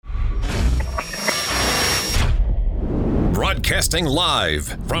Broadcasting live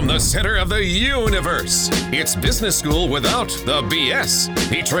from the center of the universe. It's Business School Without the BS.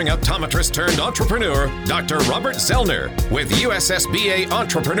 Featuring optometrist turned entrepreneur, Dr. Robert Zellner, with USSBA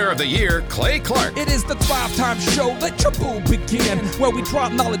Entrepreneur of the Year, Clay Clark. It is the Thrive Time Show. Let your boo begin. Where we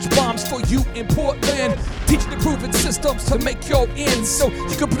drop knowledge bombs for you in Portland. Teaching the proven systems to make your ends. So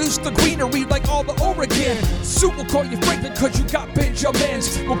you can produce the greenery like all the Oregon. Sue will call you Franklin cause you got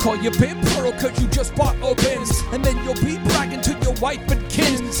Benjamins. We'll call you Ben Pearl cause you just bought a Benz. And then you'll be bragging to your wife and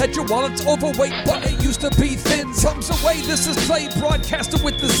kids that your wallet's overweight but it used to be thin. Comes away, this is Clay broadcaster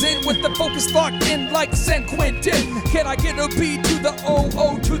with the Zen, with the focus locked in like San Quentin. Can I get a B to the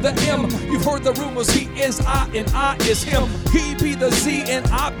O to the M? You've heard the rumors, he is I and I is him. He be the Z and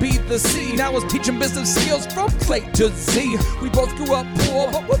I be the C. Now it's teaching business skills from Clay to Z. We both grew up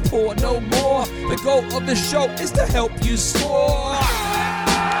poor, but we're poor no more. The goal of the show is to help you soar.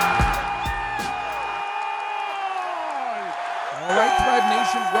 All right, Thrive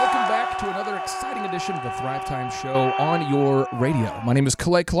Nation, welcome back to another exciting edition of the Thrive Time Show on your radio. My name is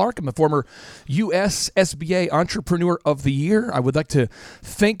Clay Clark. I'm a former USSBA Entrepreneur of the Year. I would like to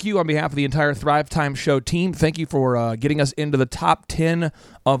thank you on behalf of the entire Thrive Time Show team. Thank you for getting us into the top 10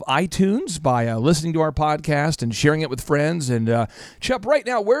 of iTunes by listening to our podcast and sharing it with friends. And Chup, right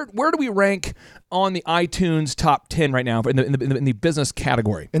now, where do we rank on the iTunes top 10 right now in the business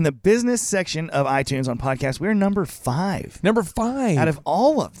category? In the business section of iTunes on podcasts, we're number 5. Number 5. Out of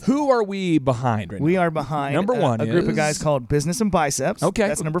all of them. Who are we behind right now? We are behind number 1 a group of guys called Business and Biceps. Okay.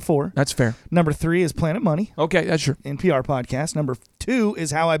 That's number 4. That's fair. Number 3 is Planet Money. Okay, that's true. NPR podcast. Number 2 is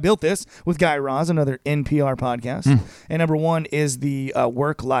How I Built This with Guy Raz, another NPR podcast. And number 1 is the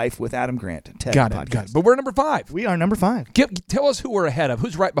Work Life with Adam Grant, TED podcast. Got it. But we're number 5. We are number 5. Tell us who we're ahead of.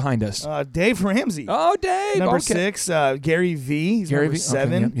 Who's right behind us? Dave Ramsey. Oh, Dave. Number okay. 6, Gary V. He's Gary number V.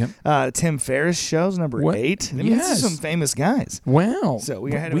 7. Okay, yep. Tim Ferriss show's number 8. I mean, yes. This is some famous guys. Wow. So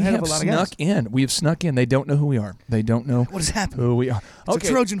we have a a lot of guys. We have snuck in. They don't know who we are. They don't know What has happened? who we are. It's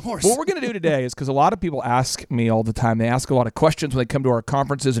a Trojan horse. What we're going to do today is because a lot of people ask me all the time. They ask a lot of questions when they come to our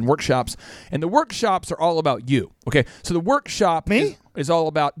conferences and workshops. And the workshops are all about you. Okay. So the workshop is all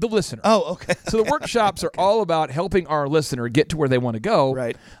about the listener. Oh, okay. So the workshops are all about helping our listener get to where they want to go.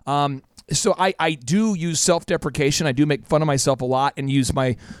 Right. So I do use self-deprecation. I do make fun of myself a lot and use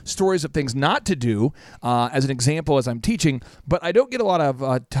my stories of things not to do as an example as I'm teaching. But I don't get a lot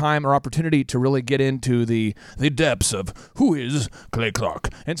of time or opportunity to really get into the depths of who is Clay Clark.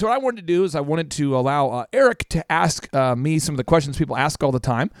 And so what I wanted to do is I wanted to allow Eric to ask me some of the questions people ask all the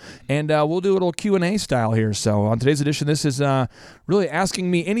time. And we'll do a little Q&A style here. So on today's edition, this is really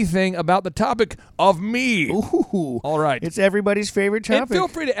asking me anything about the topic of me. Ooh. All right. It's everybody's favorite topic. And feel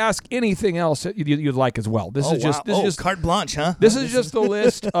free to ask anything else you'd like as well. This is just carte blanche, huh? This is just the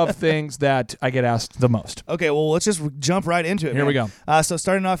list of things that I get asked the most. Okay, well, let's just jump right into it. Here we go. So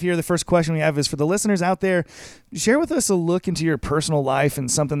starting off here, the first question we have is for the listeners out there. Share with us a look into your personal life and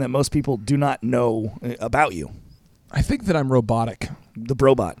something that most people do not know about you. I think that I'm robotic. The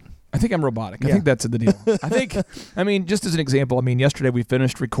Brobot. I think I'm robotic. Yeah. I think that's the deal. I mean, just as an example, yesterday we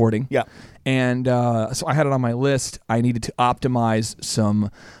finished recording. Yeah. And so I had it on my list. I needed to optimize some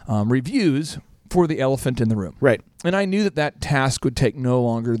reviews for the elephant in the room. Right. And I knew that task would take no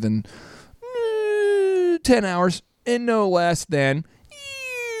longer than 10 hours and no less than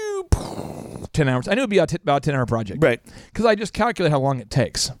 10 hours. I knew it would be about a 10-hour project. Right. Because I just calculate how long it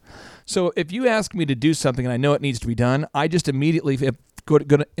takes. So if you ask me to do something and I know it needs to be done, I just immediately,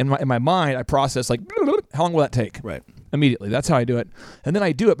 in my mind, I process like, how long will that take? Right. Immediately. That's how I do it. And then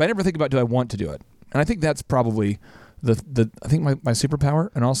I do it, but I never think about, do I want to do it? And I think that's probably my superpower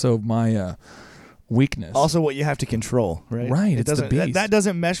and also my weakness. Also what you have to control, right? Right. It's the beast. That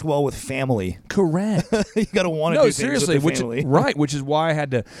doesn't mesh well with family. Correct. You got to want to do things with the family. Which is why I had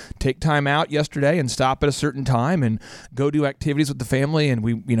to take time out yesterday and stop at a certain time and go do activities with the family. And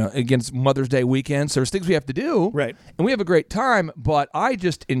we, against Mother's Day weekend. So there's things we have to do. Right. And we have a great time, but I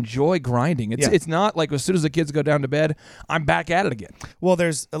just enjoy grinding. It's not like as soon as the kids go down to bed, I'm back at it again. Well,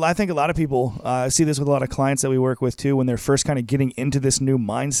 I think a lot of people see this with a lot of clients that we work with too, when they're first kind of getting into this new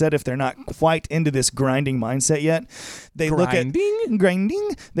mindset. If they're not quite into this grinding mindset yet, they look at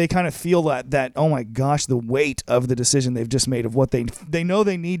grinding. They kind of feel that, oh my gosh, the weight of the decision they've just made of what they know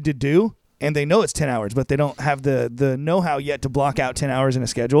they need to do and they know it's 10 hours, but they don't have the know-how yet to block out 10 hours in a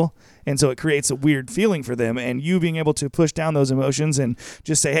schedule. And so it creates a weird feeling for them. And you being able to push down those emotions and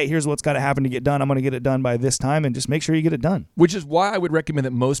just say, hey, here's what's got to happen to get done. I'm going to get it done by this time, and just make sure you get it done. Which is why I would recommend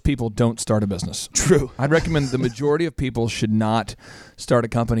that most people don't start a business. True. I'd recommend the majority of people should not start a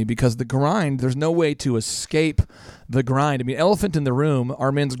company, because the grind, there's no way to escape the grind. I mean, elephant in the room,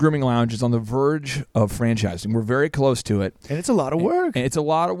 our men's grooming lounge is on the verge of franchising. We're very close to it. And it's a lot of work. And it's a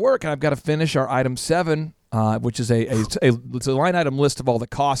lot of work. And I've got to finish our item 7, which is it's a line item list of all the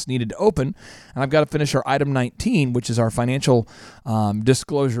costs needed to open. And I've got to finish our item 19, which is our financial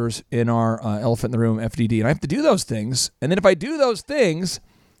disclosures in our Elephant in the Room FDD. And I have to do those things. And then if I do those things,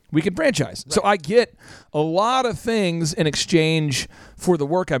 we can franchise. Right. So I get a lot of things in exchange for the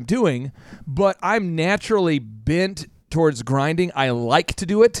work I'm doing, but I'm naturally bent towards grinding. I like to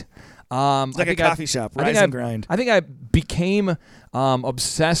do it. It's like a coffee shop, rise and grind. I think I became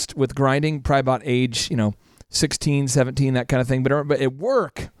obsessed with grinding probably about age, 16, 17, that kind of thing. But at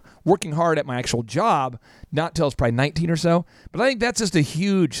working hard at my actual job, not till I was probably 19 or so. But I think that's just a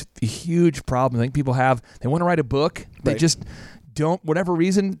huge problem. I think people have. They want to write a book. They just don't, whatever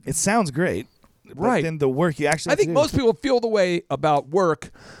reason. It sounds great. Right. But then the work you actually I think most people feel the way about work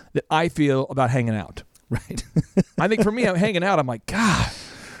that I feel about hanging out. Right. I think for me, I'm hanging out, I'm like, God,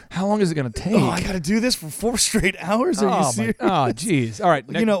 how long is it going to take? Oh, I got to do this for 4 straight hours? Are you serious? Oh, geez. All right.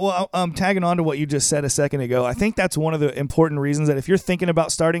 Tagging on to what you just said a second ago, I think that's one of the important reasons that if you're thinking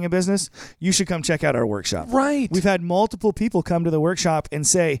about starting a business, you should come check out our workshop. Right. We've had multiple people come to the workshop and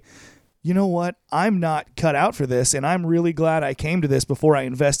say, you know what? I'm not cut out for this, and I'm really glad I came to this before I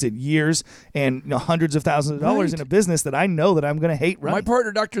invested years and hundreds of thousands of dollars in a business that I know that I'm going to hate running. My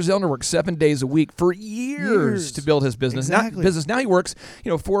partner, Dr. Zellner, worked 7 days a week for years to build his business. Exactly. Now he works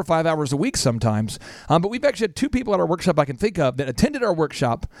 4 or 5 hours a week sometimes. But we've actually had 2 people at our workshop I can think of that attended our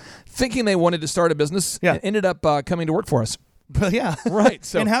workshop thinking they wanted to start a business and ended up coming to work for us. But yeah. Right.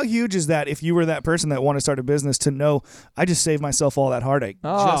 So. And how huge is that if you were that person that wanted to start a business to know, I just saved myself all that heartaque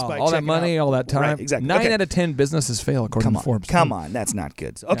just by all that money, all that time. Right, exactly. 9 out of 10 businesses fail, according to Forbes. Come on. That's not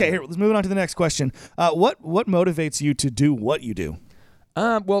good. Okay, here, let's move on to the next question. What motivates you to do what you do?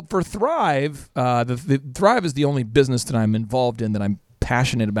 Well, for Thrive, the Thrive is the only business that I'm involved in that I'm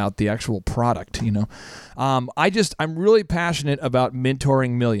passionate about the actual product, I'm really passionate about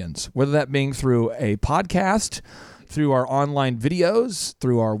mentoring millions, whether that being through a podcast, through our online videos,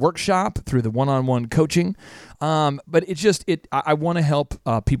 through our workshop, through the one-on-one coaching. But I want to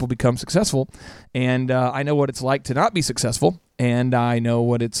help people become successful. And I know what it's like to not be successful. And I know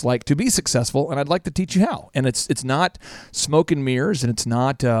what it's like to be successful, and I'd like to teach you how. And it's not smoke and mirrors, and it's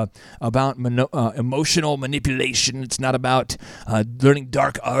not about emotional manipulation. It's not about learning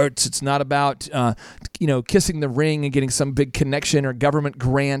dark arts. It's not about kissing the ring and getting some big connection or government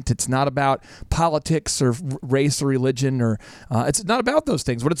grant. It's not about politics or race or religion, or it's not about those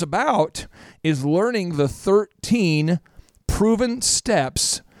things. What it's about is learning the 13 proven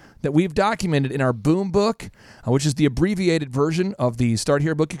steps that we've documented in our Boom book, which is the abbreviated version of the Start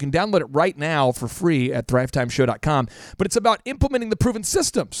Here book. You can download it right now for free at thrivetimeshow.com. But it's about implementing the proven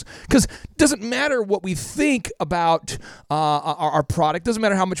systems, because it doesn't matter what we think about our product. It doesn't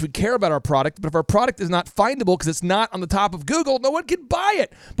matter how much we care about our product. But if our product is not findable because it's not on the top of Google, no one can buy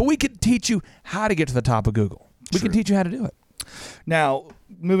it. But we can teach you how to get to the top of Google. We can teach you how to do it. Now,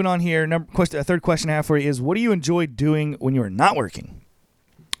 moving on here, a third question I have for you is, what do you enjoy doing when you are not working?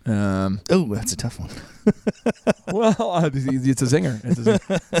 That's a tough one. Well, it's a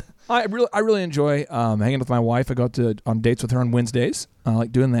zinger. I really enjoy hanging with my wife. I go on dates with her on Wednesdays. I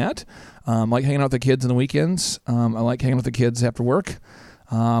like doing that. I like hanging out with the kids on the weekends. I like hanging with the kids after work.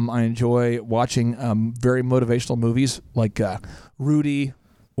 I enjoy watching very motivational movies like Rudy,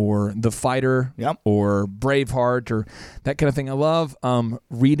 or The Fighter, or Braveheart, or that kind of thing. I love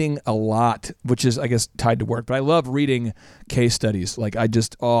reading a lot, which is, I guess, tied to work. But I love reading case studies.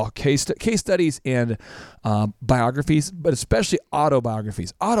 Case studies and biographies, but especially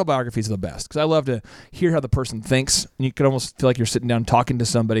autobiographies. Autobiographies are the best, because I love to hear how the person thinks. And you could almost feel like you're sitting down talking to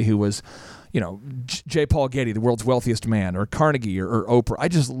somebody who was, J. Paul Getty, the world's wealthiest man, or Carnegie, or Oprah. I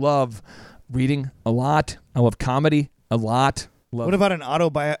just love reading a lot. I love comedy a lot. What about an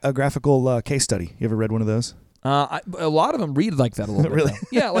autobiographical case study? You ever read one of those? A lot of them read like that a little bit. Really?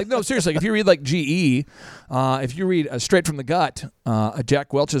 Yeah, no, seriously. If you read like GE, if you read Straight from the Gut,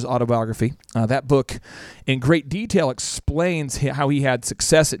 Jack Welch's autobiography, that book in great detail explains how he had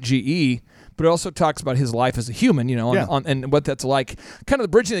success at GE, but it also talks about his life as a human, and what that's like, kind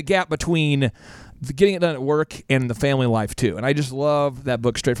of bridging the gap between getting it done at work and the family life too. And I just love that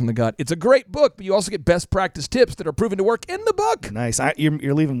book, Straight from the Gut. It's a great book, but you also get best practice tips that are proven to work in the book. Nice.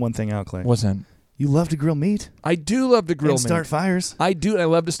 You're leaving one thing out, Clay. What's that? You love to grill meat. I do love to grill and start fires. I do. I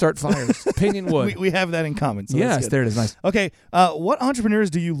love to start fires. Pinion wood. We have that in common. So yes, there it is. Nice. Okay. What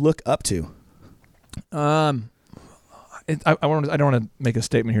entrepreneurs do you look up to? I don't want to make a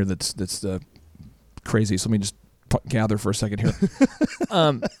statement here that's crazy. So let me just gather for a second here.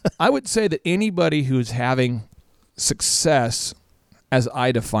 I would say that anybody who's having success, as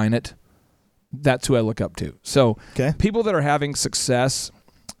I define it, that's who I look up to. So people that are having success,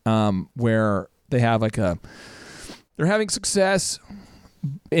 where they have they're having success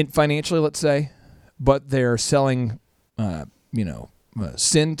in financially, let's say, but they're selling, they're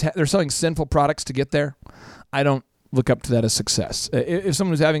selling sinful products to get there. I don't look up to that as success. If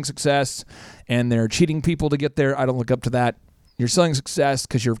someone who's having success and they're cheating people to get there, I don't look up to that. You're selling success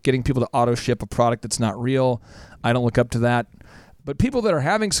because you're getting people to auto ship a product that's not real. I don't look up to that. But people that are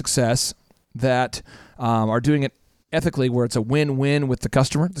having success that are doing it ethically, where it's a win-win with the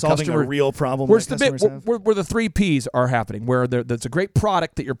customer, solving a real problem. Where the 3 Ps are happening, where there's a great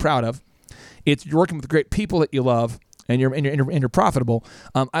product that you're proud of, you're working with great people that you love, and you're profitable.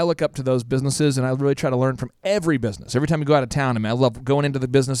 I look up to those businesses, and I really try to learn from every business. Every time you go out of town, I love going into the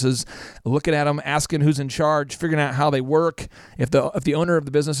businesses, looking at them, asking who's in charge, figuring out how they work. If the owner of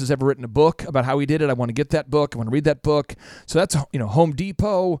the business has ever written a book about how he did it, I want to get that book. I want to read that book. So that's Home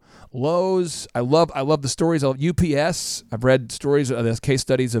Depot, Lowe's. I love the stories of UPS. I've read stories of the case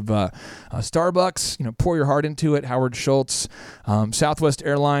studies of Starbucks. Pour your heart into it. Howard Schultz, Southwest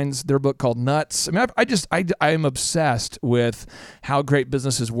Airlines, their book called Nuts. I am obsessed with how great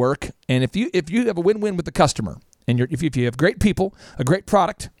businesses work, and if you have a win-win with the customer, and if you have great people, a great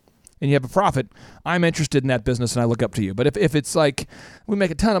product, and you have a profit, I'm interested in that business, and I look up to you. But if it's like we make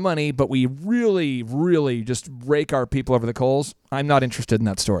a ton of money, but we really, really just rake our people over the coals, I'm not interested in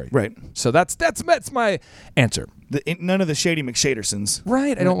that story. Right. So that's my answer. None of the Shady McShadersons.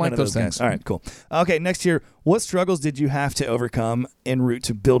 Right. I don't like those things. All right. Cool. Okay. Next here, what struggles did you have to overcome en route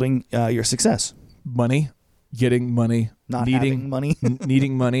to building your success? Money. Getting money, needing money,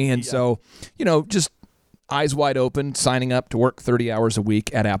 needing money. And so, just eyes wide open, signing up to work 30 hours a week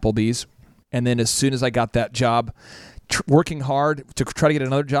at Applebee's. And then as soon as I got that job, working hard to try to get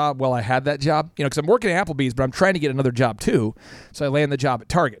another job while I had that job, because I'm working at Applebee's, but I'm trying to get another job too. So I land the job at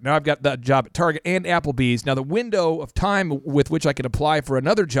Target. Now I've got that job at Target and Applebee's. Now the window of time with which I can apply for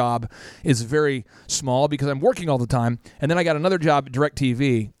another job is very small because I'm working all the time. And then I got another job at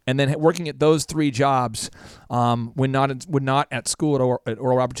DirecTV, and then working at those 3 jobs when not at school at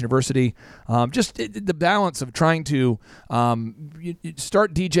Oral Roberts University. The balance of trying to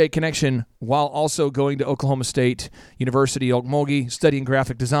start DJ Connection while also going to Oklahoma State University, Okmulgee, studying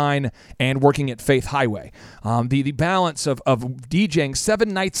graphic design, and working at Faith Highway. The balance of DJing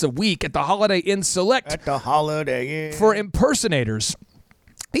 7 nights a week at the Holiday Inn Select. At the Holiday Inn. For impersonators.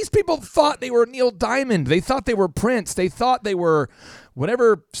 These people thought they were Neil Diamond. They thought they were Prince. They thought they were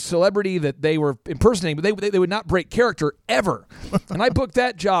whatever celebrity that they were impersonating, but they would not break character ever. And I booked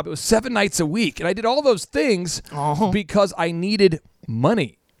that job. It was 7 nights a week. And I did all those things because I needed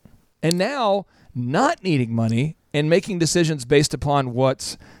money. And now, not needing money and making decisions based upon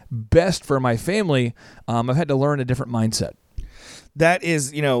what's best for my family, I've had to learn a different mindset. That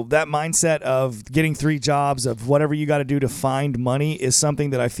is, that mindset of getting 3 jobs, of whatever you got to do to find money is something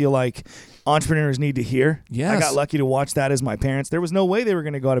that I feel like entrepreneurs need to hear. Yes. I got lucky to watch that as my parents. There was no way they were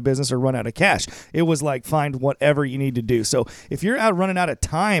going to go out of business or run out of cash. It was like, find whatever you need to do. So if you're out running out of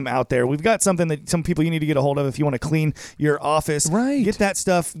time out there, we've got something that some people you need to get a hold of if you want to clean your office. Right. Get that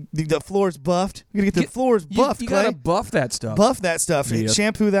stuff. The floors buffed. You're going to get the floors buffed, You got to buff that stuff. Buff that stuff. Yep.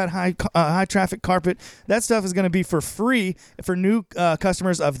 Shampoo that high traffic carpet. That stuff is going to be for free for new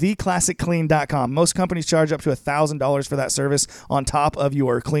customers of theclassicclean.com. Most companies charge up to $1,000 for that service on top of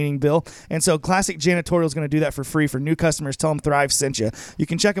your cleaning bill. And so Classic Janitorial is going to do that for free for new customers. Tell them Thrive sent you. You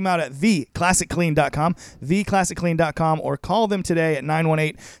can check them out at theclassicclean.com, theclassicclean.com, or call them today at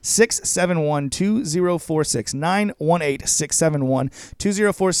 918-671-2046,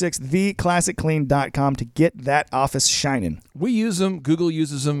 918-671-2046, theclassicclean.com to get that office shining. We use them. Google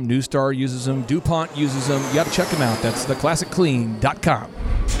uses them. Newstar uses them. DuPont uses them. You got to check them out. That's theclassicclean.com.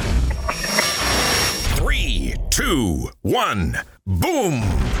 3, 2, 1, boom!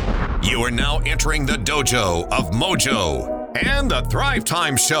 You are now entering the dojo of Mojo and the Thrive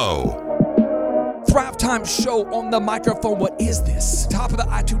Time Show. Drive Time Show on the microphone. What is this? Top of the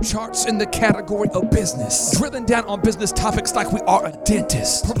iTunes charts in the category of business. Drilling down on business topics like we are a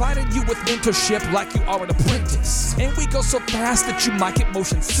dentist. Providing you with mentorship like you are an apprentice. And we go so fast that you might get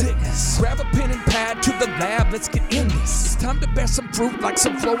motion sickness. Grab a pen and pad to the lab. Let's get in this. It's time to bear some fruit like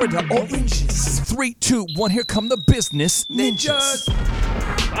some Florida oranges. 3, 2, 1. Here come the business ninjas.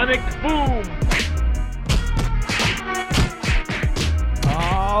 Sonic Boom.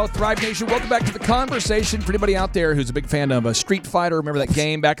 Oh, Thrive Nation, welcome back to the conversation. For anybody out there who's a big fan of Street Fighter, remember that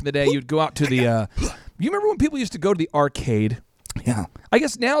game back in the day? You'd go out to the, you remember when people used to go to the arcade? Yeah. I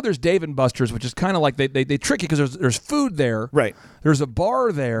guess now there's Dave & Buster's, which is kind of like they trick you because there's food there. Right. There's a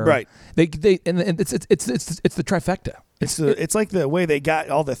bar there. Right. And it's the trifecta. It's like the way they got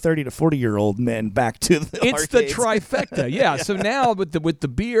all the 30 to 40-year-old men back to the It's the arcades. trifecta, yeah. So now with the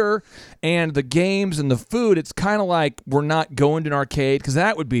beer and the games and the food, it's kind of like we're not going to an arcade because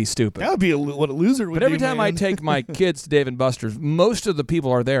that would be stupid. That would be what a loser would be. But every time I man. take my kids to Dave & Buster's, most of the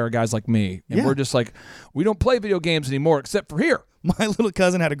people are there, guys like me. And we're just like, we don't play video games anymore except for here. My little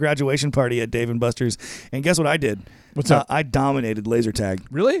cousin had a graduation party at Dave & Buster's, and guess what I did? What's up? I dominated laser tag.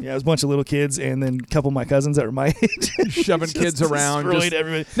 Really? Yeah, it was a bunch of little kids and then a couple of my cousins that were my age. Shoving kids around. Destroyed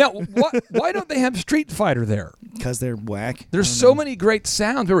everybody. Now, why don't they have Street Fighter there? Because they're whack. There's so many great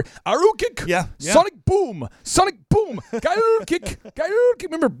sounds. Remember, Aru kick, Yeah. Sonic boom, Garu kick.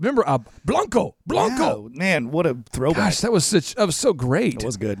 Remember, Blanco. Yeah, man, what a throwback. Gosh, that was so great. That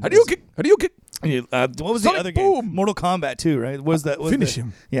was good. Hadouken kick. What was Sonic the other Boom. game? Mortal Kombat 2, right? Finish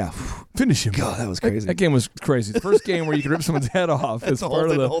him. Yeah. Finish him. God, that was crazy. That game was crazy. The first game where you could rip someone's head off as part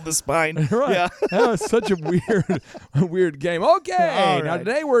of the hold the spine. Right. Yeah. That was such a weird game. Okay. All Now right.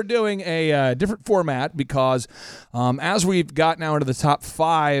 today we're doing a different format because as we've got now into the top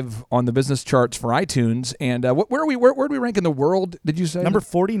 5 on the business charts for iTunes, and where do we rank in the world? Did you say Number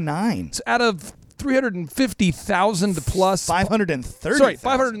 49. It's out of 350,000 plus 530. Sorry,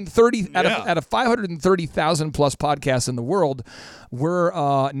 530 out Yeah. of 530,000 plus podcasts in the world. We're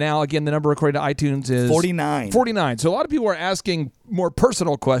now, again, the number according to iTunes is 49. 49. So a lot of people are asking more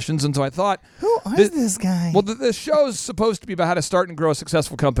personal questions, and so I thought, Who is this guy? well, the show's supposed to be about how to start and grow a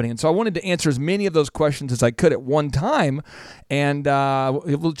successful company, and so I wanted to answer as many of those questions as I could at one time, and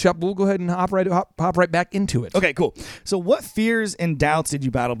we'll go ahead and hop right back into it. Okay, cool. So what fears and doubts did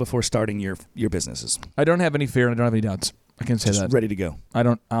you battle before starting your businesses? I don't have any fear, and I don't have any doubts. I can say Just that. ready to go.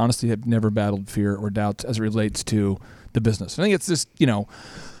 I honestly have never battled fear or doubts as it relates to the business. I think it's just,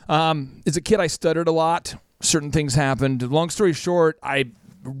 as a kid, I stuttered a lot. Certain things happened. Long story short, I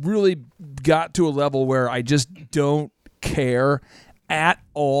really got to a level where I just don't care at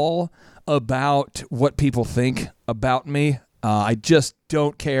all about what people think about me. I just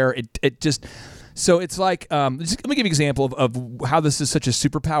don't care. So it's like, let me give you an example of how this is such a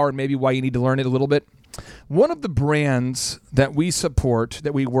superpower and maybe why you need to learn it a little bit. One of the brands that we support,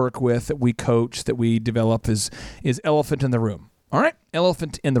 that we work with, that we coach, that we develop is Elephant in the Room. All right?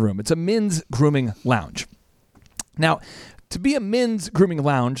 Elephant in the Room. It's a men's grooming lounge. Now, to be a men's grooming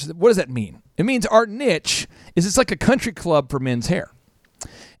lounge, what does that mean? It means our niche is it's like a country club for men's hair.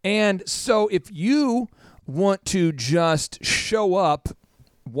 And so if you want to just show up,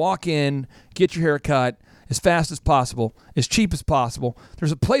 walk in, get your hair cut as fast as possible, as cheap as possible,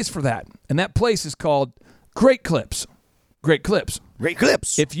 there's a place for that. And that place is called Great Clips. Great Clips. Great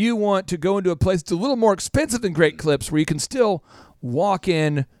Clips. If you want to go into a place that's a little more expensive than Great Clips, where you can still walk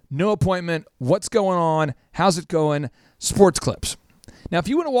in, no appointment, what's going on, how's it going, Sports Clips. Now, if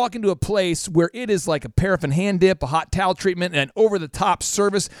you want to walk into a place where it is like a paraffin hand dip, a hot towel treatment, and an over-the-top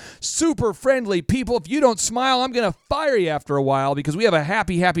service, super friendly people, if you don't smile, I'm going to fire you after a while because we have a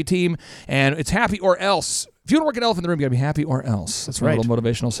happy team, and it's happy or else. If you want to work at Elephant in the Room, you got to be happy or else. That's right. A little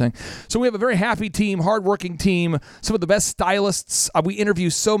motivational saying. So we have a very happy team, hardworking team, some of the best stylists. We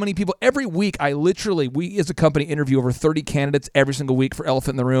interview so many people. Every week, we as a company interview over 30 candidates every single week for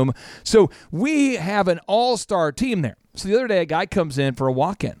Elephant in the Room. So we have an all-star team there. So the other day, a guy comes in for a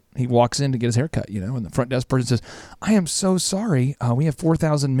walk-in. He walks in to get his hair cut, and the front desk person says, I am so sorry. We have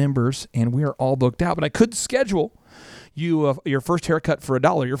 4,000 members, and we are all booked out, but I could schedule you your first haircut for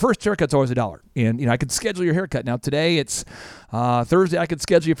 $1. Your first haircut's always $1. And, I could schedule your haircut. Now, today it's Thursday. I could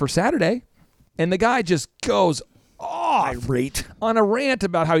schedule you for Saturday. And the guy just goes off Irate. on a rant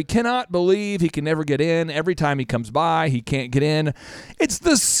about how he cannot believe he can never get in. Every time he comes by, he can't get in. It's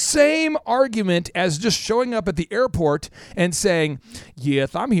the same argument as just showing up at the airport and saying,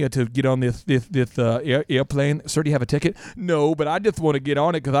 yes, I'm here to get on this airplane. Sir, do you have a ticket? No, but I just want to get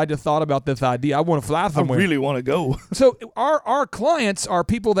on it because I just thought about this idea. I want to fly somewhere. I really want to go. So our clients are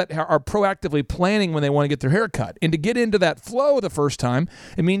people that are proactively planning when they want to get their hair cut. And to get into that flow the first time,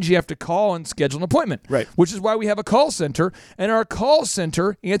 it means you have to call and schedule an appointment. Right. Which is why we have a call center. And our call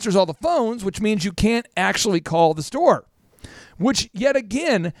center answers all the phones, which means you can't actually call the store. Which, yet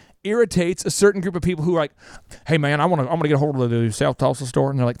again, irritates a certain group of people who are like, hey, man, I'm gonna get a hold of the South Tulsa store.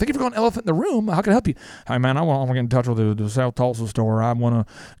 And they're like, thank you for calling Elephant in the Room. How can I help you? Hey, man, I want to get in touch with the South Tulsa store. I want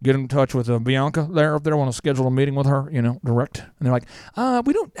to get in touch with Bianca there if they want to schedule a meeting with her, direct. And they're like,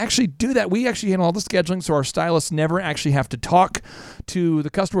 we don't actually do that. We actually handle all the scheduling, so our stylists never actually have to talk to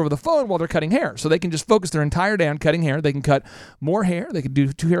the customer over the phone while they're cutting hair. So they can just focus their entire day on cutting hair. They can cut more hair. They can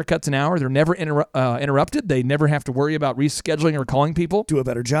do 2 haircuts an hour. They're never interrupted. They never have to worry about rescheduling or calling people. Do a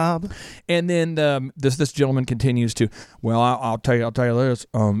better job. And then this gentleman continues to, well, I'll tell you this.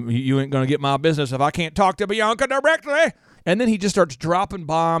 You ain't going to get my business if I can't talk to Bianca directly. And then he just starts dropping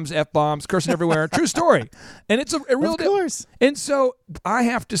bombs, F-bombs, cursing everywhere. True story. And it's a real deal. Of course. And so I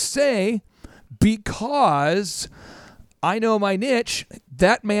have to say, because I know my niche,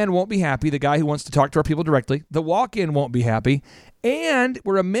 that man won't be happy, the guy who wants to talk to our people directly. The walk-in won't be happy. And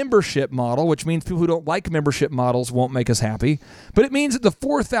we're a membership model, which means people who don't like membership models won't make us happy. But it means that the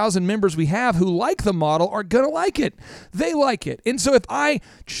 4,000 members we have who like the model are going to like it. They like it. And so if I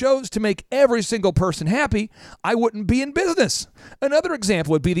chose to make every single person happy, I wouldn't be in business. Another example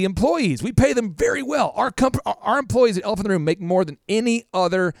would be the employees. We pay them very well. Our employees at Elephant in the Room make more than any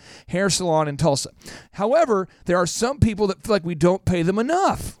other hair salon in Tulsa. However, there are some people that feel like we don't pay them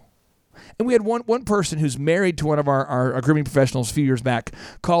enough. And we had one person who's married to one of our grooming professionals a few years back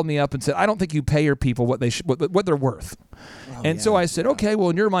called me up and said, I don't think you pay your people what they're worth. So I said, okay, well,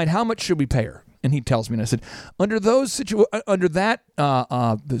 in your mind, how much should we pay her? And he tells me, and I said, under that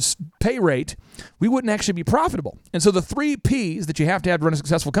this pay rate, we wouldn't actually be profitable. And so the 3 Ps that you have to run a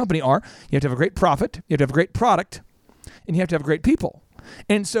successful company are, you have to have a great profit, you have to have a great product, and you have to have great people.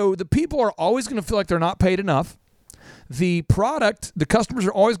 And so the people are always going to feel like they're not paid enough. The product, the customers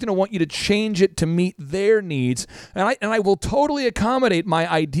are always going to want you to change it to meet their needs. And I will totally accommodate my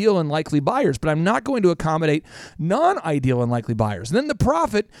ideal and likely buyers, but I'm not going to accommodate non-ideal and likely buyers. And then the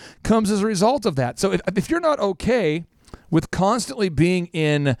profit comes as a result of that. So if you're not okay with constantly being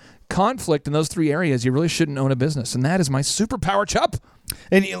in conflict in those 3 areas, you really shouldn't own a business. And that is my superpower, Chup.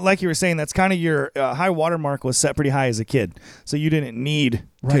 And like you were saying, that's kind of your high watermark was set pretty high as a kid. So you didn't need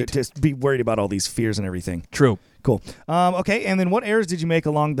to be worried about all these fears and everything. True. Cool. Okay, and then what errors did you make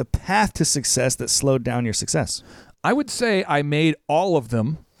along the path to success that slowed down your success? I would say I made all of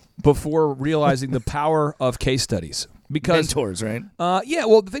them before realizing the power of case studies. Because mentors, right? Yeah,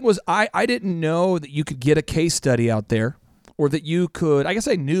 well, the thing was, I didn't know that you could get a case study out there, or that you could, I guess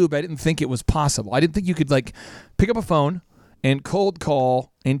I knew, but I didn't think it was possible. I didn't think you could, pick up a phone and cold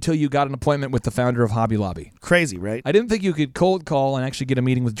call until you got an appointment with the founder of Hobby Lobby. Crazy, right? I didn't think you could cold call and actually get a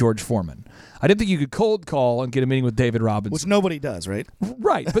meeting with George Foreman. I didn't think you could cold call and get a meeting with David Robinson. Which nobody does, right?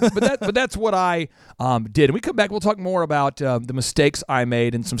 Right, but that's what I did. And we come back, we'll talk more about the mistakes I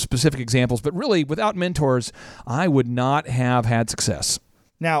made and some specific examples. But really, without mentors, I would not have had success.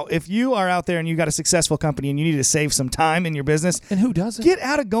 Now, if you are out there and you got a successful company and you need to save some time in your business, and who doesn't? Get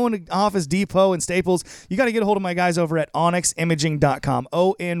out of going to Office Depot and Staples. You got to get a hold of my guys over at onyximaging.com,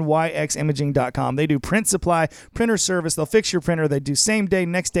 ONYXimaging.com. They do print supply, printer service. They'll fix your printer. They do same day,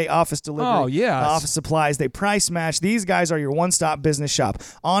 next day office delivery. Oh, yes. Office supplies. They price match. These guys are your one-stop business shop.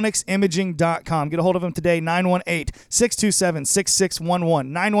 OnyxImaging.com. Get a hold of them today, 918-627-6611.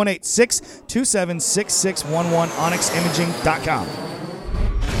 918-627-6611, OnyxImaging.com.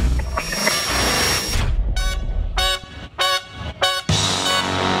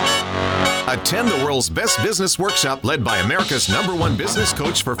 Attend the world's best business workshop led by America's #1 business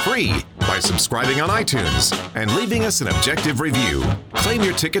coach for free by subscribing on iTunes and leaving us an objective review. Claim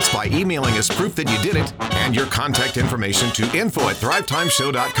your tickets by emailing us proof that you did it and your contact information to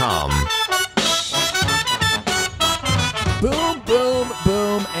info@thrivetimeshow.com. Boom, boom,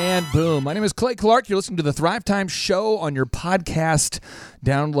 boom, and boom. My name is Clay Clark. You're listening to the Thrive Time Show on your podcast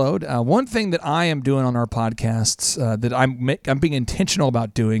download. One thing that I am doing on our podcasts that I'm being intentional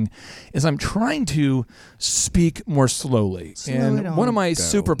about doing is I'm trying to speak more slowly. And one of my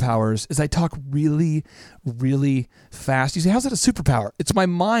superpowers is I talk really, really fast. You say, how's that a superpower? It's my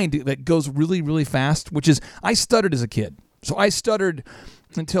mind that goes really, really fast, which is I stuttered as a kid. So I stuttered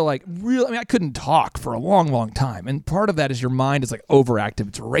until I couldn't talk for a long, long time. And part of that is your mind is like overactive.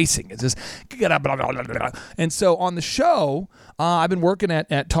 It's racing. It's just, blah, blah, blah, blah, blah. And so on the show, I've been working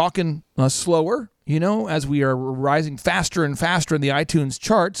at talking slower, as we are rising faster and faster in the iTunes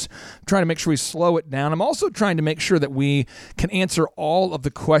charts, trying to make sure we slow it down. I'm also trying to make sure that we can answer all of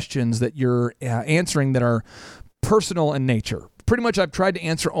the questions that you're answering that are personal in nature. Pretty much I've tried to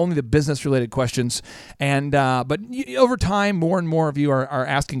answer only the business-related questions, but over time, more and more of you are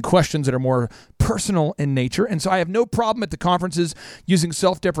asking questions that are more personal in nature, and so I have no problem at the conferences using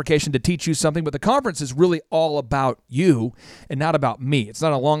self-deprecation to teach you something, but the conference is really all about you and not about me. It's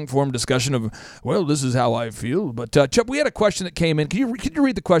not a long-form discussion of, well, this is how I feel, but Chuck, we had a question that came in. Could you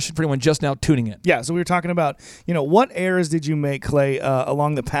read the question for anyone just now tuning in? Yeah, so we were talking about, what errors did you make, Clay,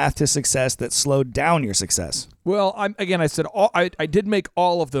 along the path to success that slowed down your success? Well, I said I did make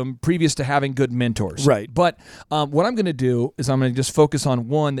all of them previous to having good mentors. Right. But what I'm going to do is I'm going to just focus on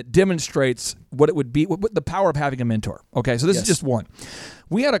one that demonstrates what it would be, what the power of having a mentor. Okay, so this is just one.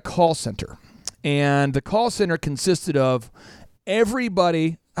 We had a call center, and the call center consisted of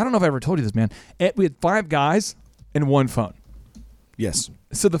everybody. I don't know if I ever told you this, man. We had 5 guys and 1 phone. Yes.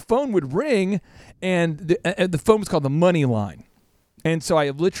 So the phone would ring, and the phone was called the money line. And so I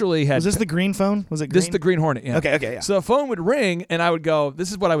literally had... Was this the green phone? Was it green? This is the Green Hornet, yeah. Okay, yeah. So the phone would ring, and I would go,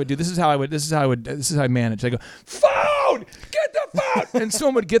 this is what I would do. This is how I manage. I go, phone! Get the phone! And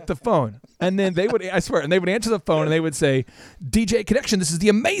someone would get the phone. And then they would, I swear, and they would answer the phone, and they would say, DJ Connection, this is the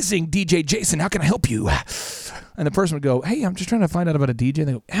amazing DJ Jason. How can I help you? And the person would go, hey, I'm just trying to find out about a DJ. And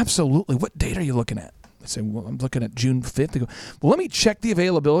they go, absolutely. What date are you looking at? I say, well, I'm looking at June 5th. They go, well, let me check the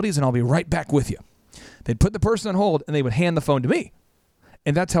availabilities, and I'll be right back with you. They'd put the person on hold, and they would hand the phone to me.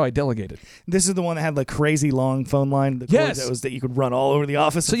 And that's how I delegated. This is the one that had like crazy long phone line. The yes. That you could run all over the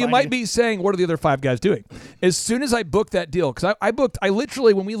office. So you might be saying, what are the other 5 guys doing? As soon as I booked that deal, because I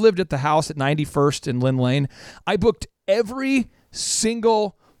literally, when we lived at the house at 91st and Lynn Lane, I booked every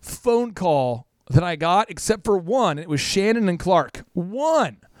single phone call that I got except for one. It was Shannon and Clark.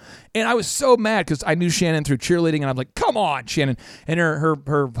 One. And I was so mad because I knew Shannon through cheerleading, and I'm like, come on, Shannon. And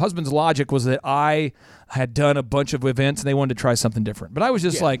her husband's logic was that I had done a bunch of events and they wanted to try something different. But I was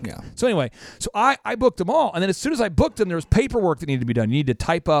just So anyway, so I booked them all. And then as soon as I booked them, there was paperwork that needed to be done. You needed to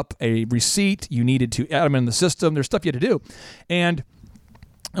type up a receipt. You needed to add them in the system. There's stuff you had to do. And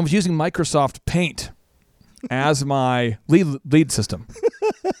I was using Microsoft Paint as my lead system.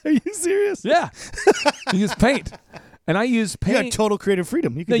 Are you serious? Yeah. I use Paint. And I use Paint. You got total creative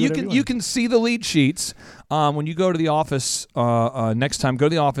freedom. You can see the lead sheets when you go to the office next time. Go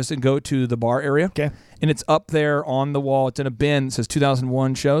to the office and go to the bar area. Okay. And it's up there on the wall. It's in a bin. It says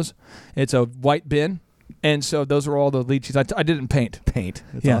 2001 shows. It's a white bin. And so those are all the lead sheets. I did it in Paint.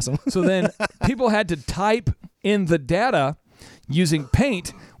 That's awesome. So then people had to type in the data using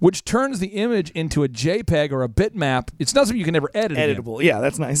Paint, which turns the image into a JPEG or a bitmap. It's not something you can ever edit. Editable. Yeah,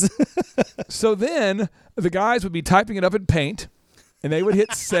 that's nice. So then the guys would be typing it up in Paint, and they would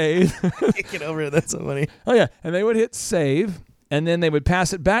hit save. Get over it. That's so funny. Oh, yeah. And they would hit save, and then they would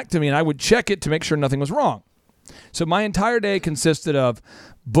pass it back to me, and I would check it to make sure nothing was wrong. So my entire day consisted of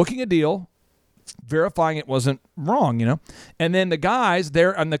booking a deal, verifying it wasn't wrong, and then the guys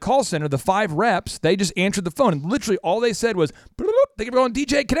there on the call center, the 5 reps, they just answered the phone, and literally all they said was, they kept going,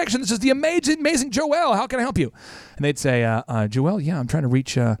 DJ Connection, this is the amazing Joel, how can I help you? And they'd say, Joel, yeah, I'm trying to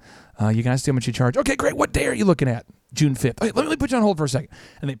reach you guys, see how much you charge. Okay, great, what day are you looking at? June 5th. Okay, let me put you on hold for a second.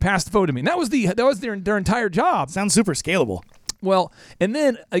 And they passed the phone to me, and that was their entire job. Sounds super scalable. Well, and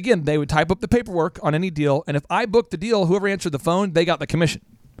then again, they would type up the paperwork on any deal, and if I booked the deal, whoever answered the phone, they got the commission.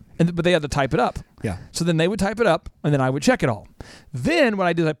 But they had to type it up. Yeah. So then they would type it up, and then I would check it all. Then what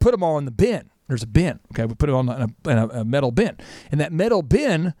I did is I put them all in the bin. There's a bin. Okay, we put it all in a metal bin. And that metal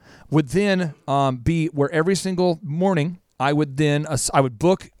bin would then be where every single morning I would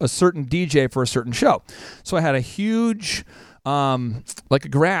book a certain DJ for a certain show. So I had a huge, like a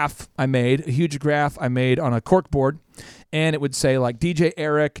graph I made, on a cork board. And it would say like DJ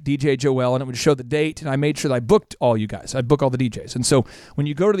Eric, DJ Joel, and it would show the date. And I made sure that I booked all you guys. I'd book all the DJs. And so when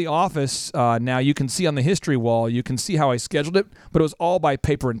you go to the office now, you can see on the history wall, you can see how I scheduled it, but it was all by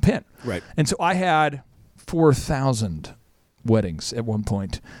paper and pen. Right. And so I had 4,000 weddings at one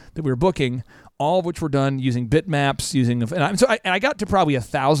point that we were booking, all of which were done using bitmaps, and I got to probably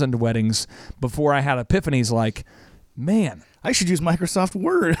 1,000 weddings before I had epiphanies like, Man. I should use Microsoft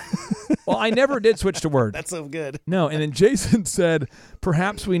Word. Well, I never did switch to Word. That's so good. No, and then Jason said,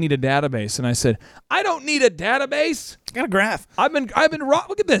 perhaps we need a database. And I said, I don't need a database. I got a graph.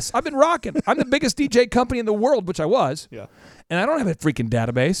 Look at this. I've been rocking. I'm the biggest DJ company in the world, which I was. Yeah. And I don't have a freaking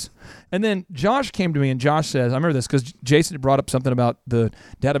database. And then Josh came to me, and Josh says, I remember this because Jason had brought up something about the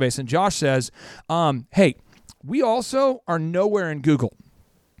database. And Josh says, hey, we also are nowhere in Google.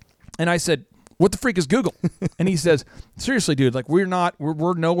 And I said, what the freak is Google? And he says, seriously, dude, like we're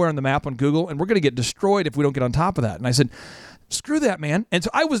nowhere on the map on Google, and we're going to get destroyed if we don't get on top of that. And I said, screw that, man. And so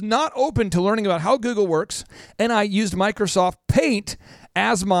I was not open to learning about how Google works, and I used Microsoft Paint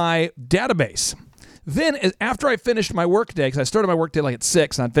as my database. Then after I finished my workday, because I started my workday like at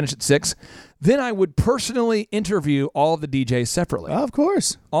 6 and I'd finish at 6, then I would personally interview all of the DJs separately. Of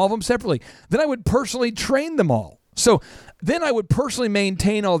course. All of them separately. Then I would personally train them all. So then I would personally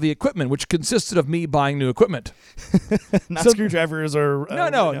maintain all the equipment, which consisted of me buying new equipment. Not screwdrivers or...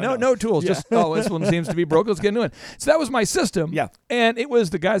 No tools. Yeah. Just, this one seems to be broken. Let's get a new one. So that was my system. Yeah. And it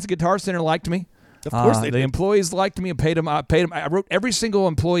was the guys at Guitar Center liked me. Of course they did. The employees liked me and paid them. I wrote every single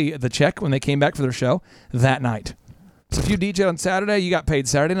employee the check when they came back for their show that night. So if you DJed on Saturday, you got paid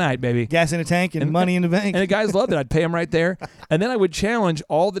Saturday night, baby. Gas in a tank and money in the bank. And the guys loved it. I'd pay them right there. And then I would challenge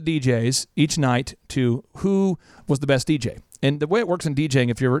all the DJs each night to who was the best DJ. And the way it works in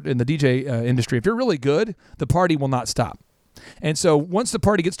DJing, if you're in the DJ industry, if you're really good, the party will not stop. And so once the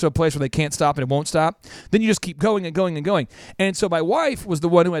party gets to a place where they can't stop and it won't stop, then you just keep going and going and going. And so my wife was the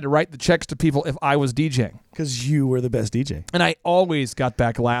one who had to write the checks to people if I was DJing. Because you were the best DJ. And I always got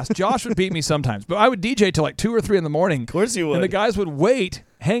back last. Josh would beat me sometimes, but I would DJ till like 2 or 3 in the morning. Of course you would. And the guys would wait,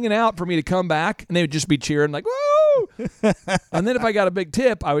 hanging out for me to come back, and they would just be cheering like, woo! And then if I got a big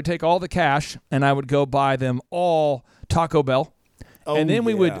tip, I would take all the cash, and I would go buy them all Taco Bell. And then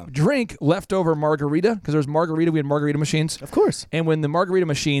we would drink leftover margarita, because there was margarita. We had margarita machines. Of course. And when the margarita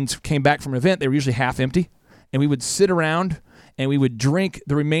machines came back from an event, they were usually half empty. And we would sit around and we would drink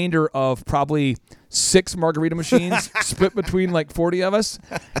the remainder of probably 6 margarita machines split between like 40 of us.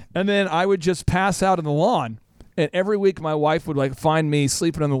 And then I would just pass out on the lawn. And every week my wife would like find me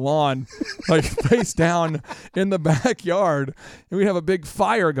sleeping on the lawn, like face down in the backyard. And we'd have a big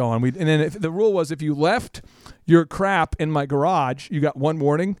fire going. And then the rule was if you left your crap in my garage, you got one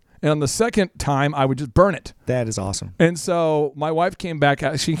warning. And on the second time, I would just burn it. That is awesome. And so my wife came back.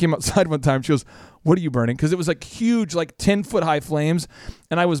 She came outside one time. She goes, what are you burning? Because it was like huge, like 10-foot high flames.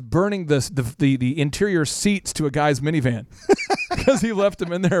 And I was burning the interior seats to a guy's minivan because he left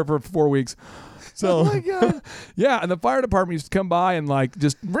them in there for 4 weeks. So, oh my God. Yeah, and the fire department used to come by and like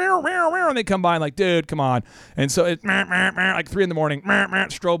just and they come by and like, dude, come on. And so it's like 3 a.m,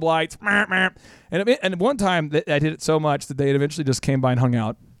 strobe lights, and one time I did it so much that they eventually just came by and hung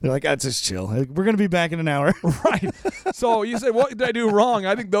out. They're like, that's just chill. We're going to be back in an hour. Right. So you say, what did I do wrong?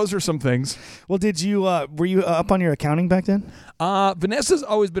 I think those are some things. Well, were you up on your accounting back then? Vanessa's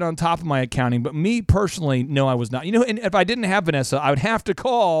always been on top of my accounting, but me personally, no, I was not. You know, and if I didn't have Vanessa, I would have to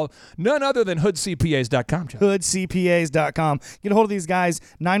call none other than hoodcpas.com. Hoodcpas.com. Get a hold of these guys,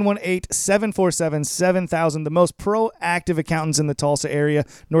 918-747-7000, the most proactive accountants in the Tulsa area,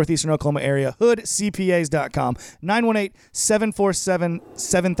 northeastern Oklahoma area. Hoodcpas.com.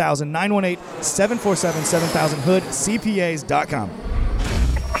 918-747-7000. 918-747-7000. Hoodcpas.com.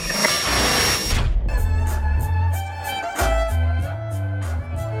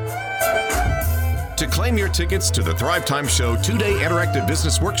 To claim your tickets to the Thrive Time Show 2-day interactive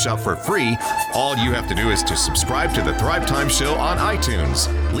business workshop for free, all you have to do is to subscribe to the Thrive Time Show on iTunes,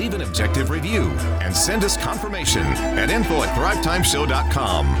 leave an objective review, and send us confirmation at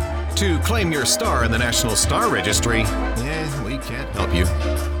info@thrivetimeshow.com. To claim your star in the National Star Registry, we can't help you.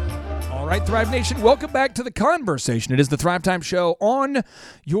 All right, Thrive Nation, welcome back to the conversation. It is the Thrive Time Show on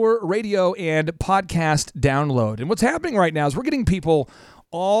your radio and podcast download. And what's happening right now is we're getting people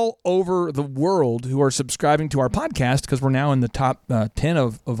all over the world who are subscribing to our podcast because we're now in the top 10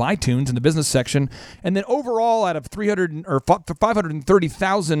 of iTunes in the business section. And then overall, out of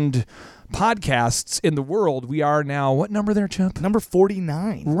 530,000 podcasts in the world, we are now, what number there, Chump? Number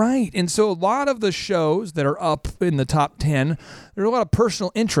 49. Right. And so a lot of the shows that are up in the top 10, there are a lot of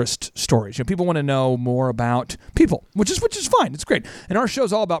personal interest stories. You know, people want to know more about people, which is fine. It's great. And our show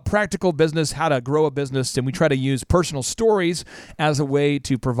is all about practical business, how to grow a business, and we try to use personal stories as a way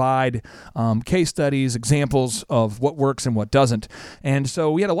to provide case studies, examples of what works and what doesn't. And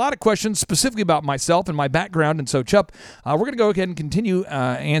so we had a lot of questions specifically about myself and my background. And so, Chup, we're going to go ahead and continue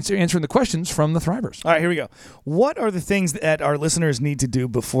answering the questions from the Thrivers. All right, here we go. What are the things that our listeners need to do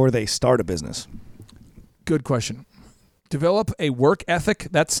before they start a business? Good question. Develop a work ethic.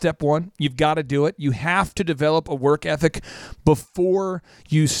 That's step one. You've got to do it. You have to develop a work ethic before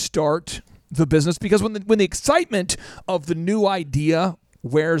you start the business, because when the excitement of the new idea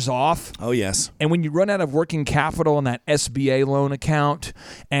wears off. Oh, yes. And when you run out of working capital in that SBA loan account,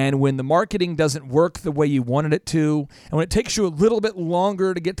 and when the marketing doesn't work the way you wanted it to, and when it takes you a little bit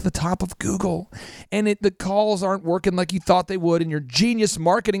longer to get to the top of Google, and the calls aren't working like you thought they would, and your genius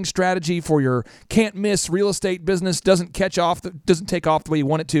marketing strategy for your can't-miss real estate business doesn't take off the way you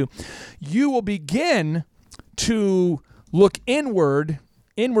want it to, you will begin to look inward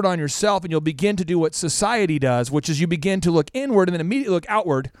on yourself, and you'll begin to do what society does, which is you begin to look inward and then immediately look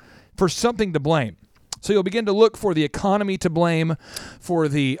outward for something to blame. So you'll begin to look for the economy to blame, for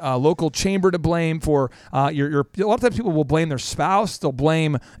the local chamber to blame, for a lot of times people will blame their spouse, they'll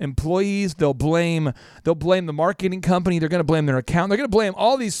blame employees, they'll blame the marketing company, they're going to blame their account, they're going to blame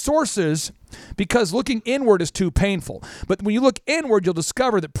all these sources because looking inward is too painful. But when you look inward, you'll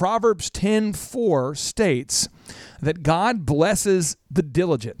discover that Proverbs 10:4 states that God blesses the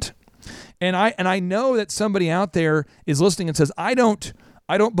diligent. And I know that somebody out there is listening and says, I don't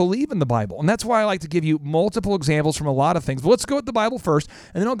believe in the Bible. And that's why I like to give you multiple examples from a lot of things. But let's go with the Bible first,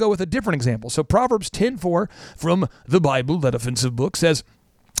 and then I'll go with a different example. So Proverbs 10:4 from the Bible, that offensive book, says,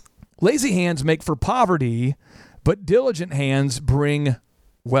 lazy hands make for poverty, but diligent hands bring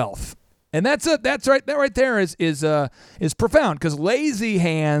wealth. And that's right. That right there is profound, because lazy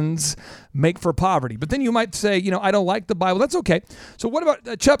hands make for poverty. But then you might say, I don't like the Bible. That's okay. So what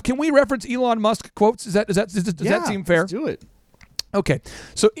about Chup? Can we reference Elon Musk quotes? Does that seem fair? Let's do it. Okay.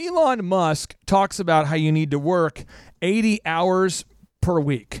 So Elon Musk talks about how you need to work 80 hours per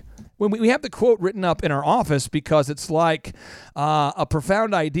week. When we have the quote written up in our office because it's like a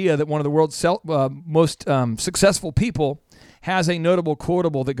profound idea that one of the world's most successful people has a notable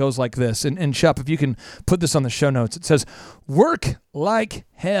quotable that goes like this. And Chup, if you can put this on the show notes, it says, work like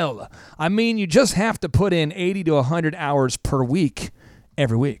hell. I mean, you just have to put in 80 to 100 hours per week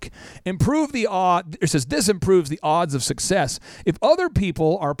every week. This improves the odds of success. If other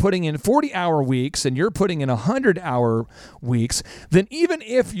people are putting in 40-hour weeks and you're putting in 100-hour weeks, then even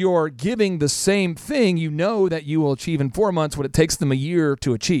if you're giving the same thing, you know that you will achieve in 4 months what it takes them a year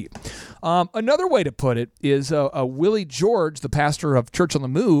to achieve. Another way to put it is Willie George, the pastor of Church on the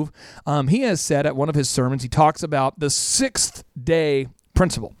Move, he has said at one of his sermons, he talks about the sixth day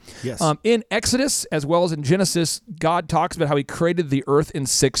principle. Yes. In Exodus as well as in Genesis, God talks about how he created the earth in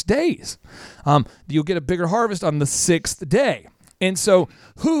 6 days. You'll get a bigger harvest on the sixth day. And so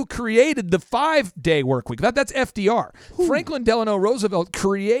who created the 5-day work week? That's FDR. Ooh. Franklin Delano Roosevelt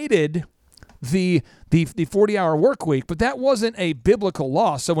created the 40-hour work week, but that wasn't a biblical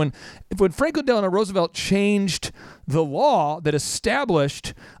law. So when Franklin Delano Roosevelt changed the law that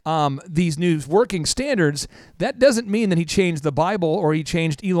established these new working standards, that doesn't mean that he changed the Bible or he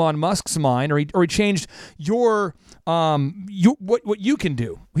changed Elon Musk's mind or he changed what you can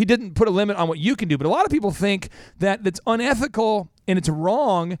do. He didn't put a limit on what you can do. But a lot of people think that it's unethical and it's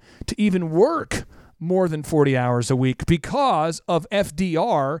wrong to even work more than 40 hours a week because of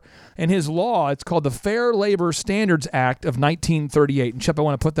FDR and his law. It's called the Fair Labor Standards Act of 1938. And Chup, I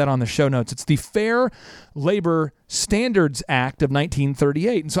want to put that on the show notes. It's the Fair Labor Standards Act of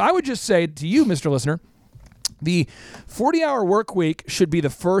 1938. And so I would just say to you, Mr. Listener, the 40-hour work week should be the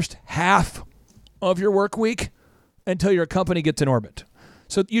first half of your work week until your company gets in orbit.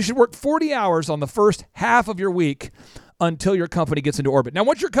 So you should work 40 hours on the first half of your week until your company gets into orbit. Now,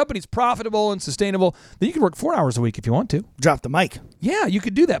 once your company's profitable and sustainable, then you can work 4 hours a week if you want to. Drop the mic. Yeah, you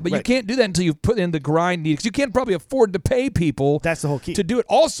could do that, but right. You can't do that until you've put in the grind needed, because you can't probably afford to pay people. That's the whole key. To do it.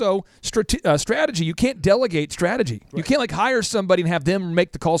 Also, strategy. You can't delegate strategy. Right. You can't hire somebody and have them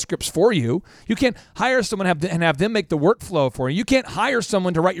make the call scripts for you. You can't hire someone and have them make the workflow for you. You can't hire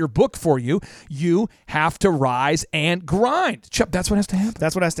someone to write your book for you. You have to rise and grind. Chup, that's what has to happen.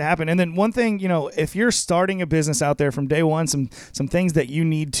 That's what has to happen. And then one thing, if you're starting a business out there from day one, some things that you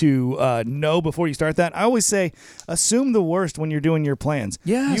need to know before you start that. I always say, assume the worst when you're doing your plans.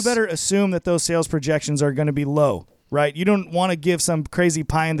 Yes. You better assume that those sales projections are going to be low, right? You don't want to give some crazy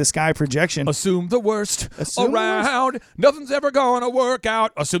pie-in-the-sky projection. Assume the worst around. Nothing's ever going to work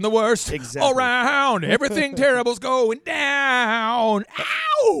out. Assume the worst around. Everything terrible's going down.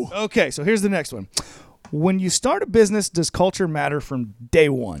 Ow! Okay, so here's the next one. When you start a business, does culture matter from day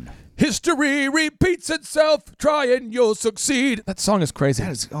one? History repeats itself. Try and you'll succeed. That song is crazy.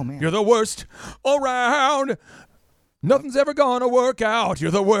 Oh, man. You're the worst around. Nothing's ever gonna work out. You're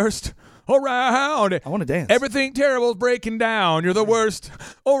the worst around. I want to dance. Everything terrible's breaking down. You're the worst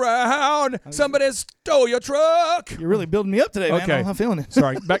around. Somebody stole your truck. You're really building me up today, man. Okay. I'm not feeling it.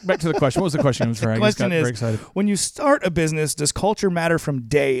 Sorry, back to the question. What was the question? I'm sorry. The question I just got is, very excited. when you start a business, does culture matter from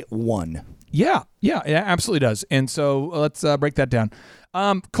day one? Yeah, it absolutely does. And so let's break that down.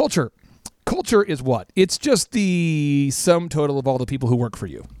 Culture. Culture is what? It's just the sum total of all the people who work for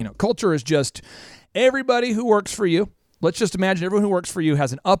you. Culture is just everybody who works for you. Let's just imagine everyone who works for you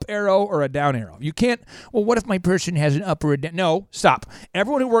has an up arrow or a down arrow. You can't, well, what if my person has an up or a down? No, stop.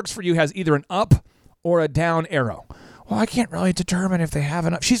 Everyone who works for you has either an up or a down arrow. Well, I can't really determine if they have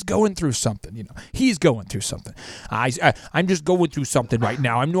enough. She's going through something, He's going through something. I'm just going through something right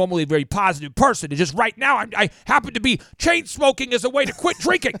now. I'm normally a very positive person. It's just right now I happen to be chain smoking as a way to quit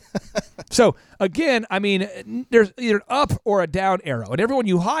drinking. So, again, there's either an up or a down arrow. And everyone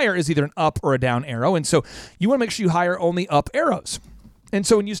you hire is either an up or a down arrow. And so you want to make sure you hire only up arrows. And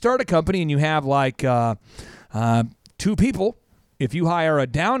so when you start a company and you have like 2 people, if you hire a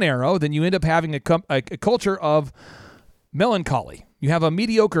down arrow, then you end up having a culture of melancholy. You have a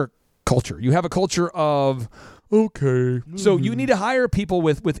mediocre culture. You have a culture of, okay. So you need to hire people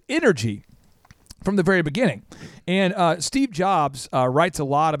with energy from the very beginning. And Steve Jobs writes a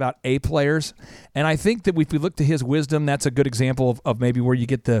lot about A players. And I think that if we look to his wisdom, that's a good example of maybe where you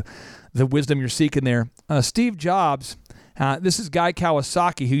get the wisdom you're seeking there. Steve Jobs, this is Guy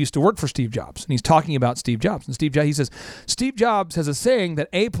Kawasaki, who used to work for Steve Jobs. And he's talking about Steve Jobs. And he says, Steve Jobs has a saying that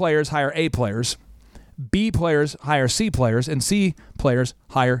A players hire A players, B players hire C players, and C players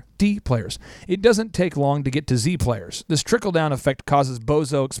hire D players. It doesn't take long to get to Z players. This trickle-down effect causes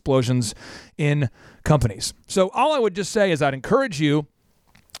bozo explosions in companies. So all I would just say is I'd encourage you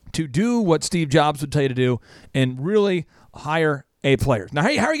to do what Steve Jobs would tell you to do and really hire A players. Now, how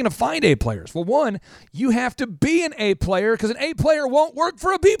are you going to find A players? Well, one, you have to be an A player because an A player won't work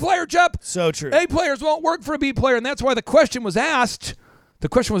for a B player, Chup. So true. A players won't work for a B player, and that's why the question was asked.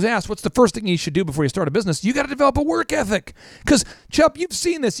 What's the first thing you should do before you start a business? You got to develop a work ethic. Because, Chup, you've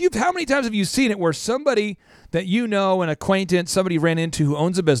seen this. How many times have you seen it where somebody that you know, an acquaintance, somebody ran into who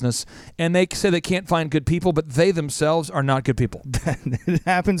owns a business, and they say they can't find good people, but they themselves are not good people? It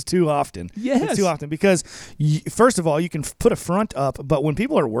happens too often. Yes. It's too often because, first of all, you can put a front up, but when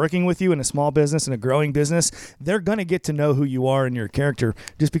people are working with you in a small business and a growing business, they're going to get to know who you are and your character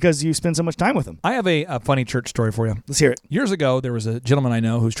just because you spend so much time with them. I have a funny church story for you. Let's hear it. Years ago, there was a gentleman I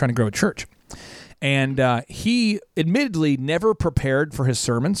know who's trying to grow a church, and he admittedly never prepared for his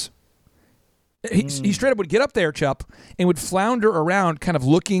sermons. He straight up would get up there, Chup, and would flounder around kind of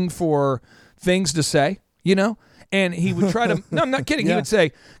looking for things to say, and he would try to, no, I'm not kidding. Yeah. He would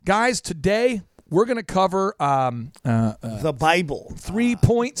say, guys, today we're going to cover the Bible. 3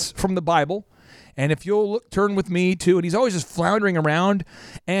 points from the Bible. And if you'll turn with me to, and he's always just floundering around,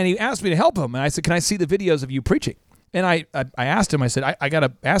 and he asked me to help him. And I said, can I see the videos of you preaching? And I asked him, I said, I got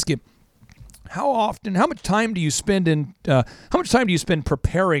to ask you, how much time do you spend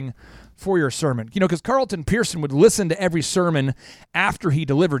preparing for your sermon? Because Carlton Pearson would listen to every sermon after he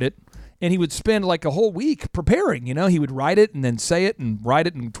delivered it, and he would spend like a whole week preparing. He would write it and then say it and write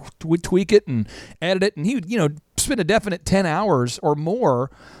it and tweak it and edit it, and he would, spend a definite 10 hours or more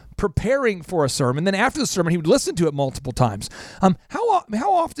preparing for a sermon. Then after the sermon, he would listen to it multiple times.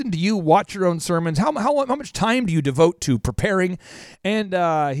 How often do you watch your own sermons? How much time do you devote to preparing? And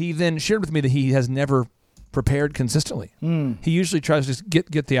he then shared with me that he has never prepared consistently. He usually tries to just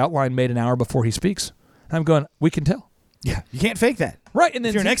get the outline made an hour before he speaks. And I'm going, we can tell. Yeah, you can't fake that. Right, and then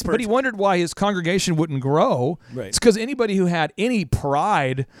if you're an expert. But he wondered why his congregation wouldn't grow. Right. It's because anybody who had any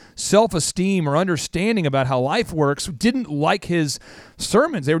pride, self-esteem, or understanding about how life works didn't like his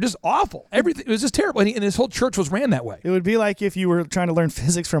sermons. They were just awful. Everything, it was just terrible, and his whole church was ran that way. It would be like if you were trying to learn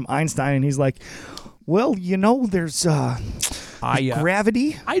physics from Einstein, and he's like, well, there's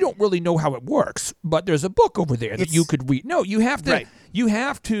gravity. I don't really know how it works, but there's a book over there that you could read. No, you have to. Right. You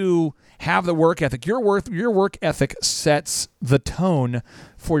have to have the work ethic. Your work ethic sets the tone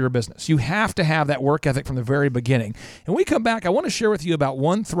for your business. You have to have that work ethic from the very beginning. And when we come back, I want to share with you about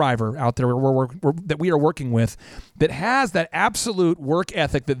one thriver out there that we are working with that has that absolute work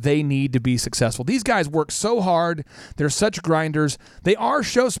ethic that they need to be successful. These guys work so hard. They're such grinders. They are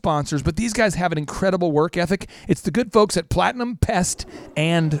show sponsors, but these guys have an incredible work ethic. It's the good folks at Platinum Pest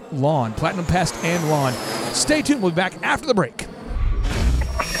and Lawn. Platinum Pest and Lawn. Stay tuned. We'll be back after the break.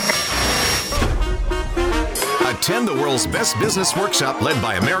 Attend the world's best business workshop led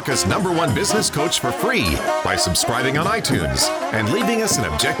by America's #1 business coach for free by subscribing on iTunes and leaving us an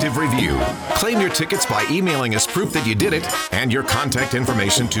objective review. Claim your tickets by emailing us proof that you did it and your contact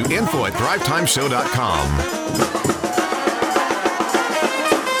information to info@thrivetimeshow.com.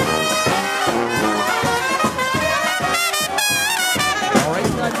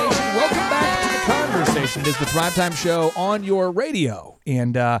 is the Thrive Time Show on your radio.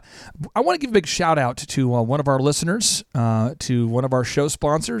 And I want to give a big shout out to one of our listeners, to one of our show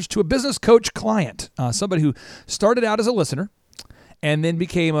sponsors, to a business coach client, somebody who started out as a listener and then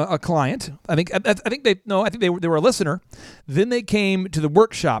became a client. I think they were a listener. Then they came to the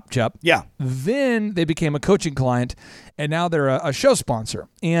workshop, Chup. Yeah. Then they became a coaching client, and now they're a show sponsor.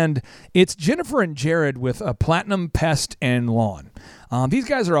 And it's Jennifer and Jared with Platinum Pest and Lawn. These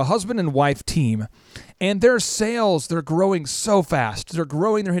guys are a husband and wife team, and their sales, they're growing so fast. They're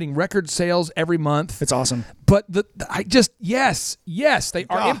growing. They're hitting record sales every month. It's awesome. But yes, they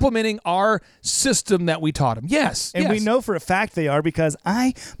are implementing our system that we taught them. Yes. And we know for a fact they are because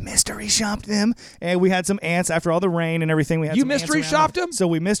I mystery shopped them, and we had some ants after all the rain and everything. We had You some mystery ants around shopped them? So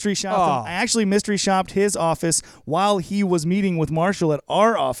we mystery shopped them. I actually mystery shopped his office while he was meeting with Marshall at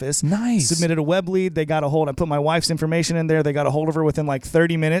our office. Nice. Submitted a web lead. They got a hold. I put my wife's information in there. They got a hold of her within like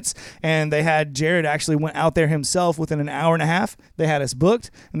 30 minutes, and they had Jared actually went out there himself within an hour and a half. They had us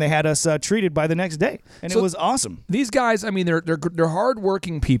booked, and they had us treated by the next day, and it was awesome. These guys, I mean, they're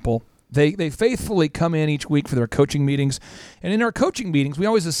hardworking people. They faithfully come in each week for their coaching meetings, and in our coaching meetings, we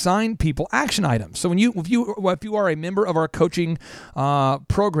always assign people action items. So if you are a member of our coaching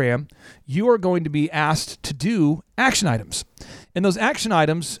program, you are going to be asked to do action items, and those action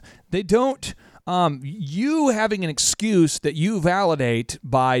items, they don't. You having an excuse that you validate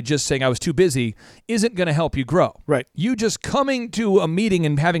by just saying I was too busy isn't going to help you grow. Right. You just coming to a meeting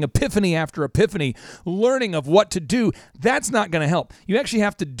and having epiphany after epiphany, learning of what to do, that's not going to help. You actually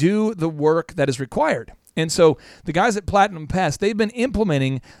have to do the work that is required. And so the guys at Platinum Pest, they've been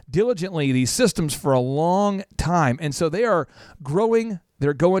implementing diligently these systems for a long time. And so they are growing.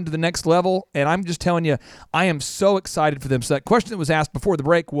 They're going to the next level, and I'm just telling you, I am so excited for them. So that question that was asked before the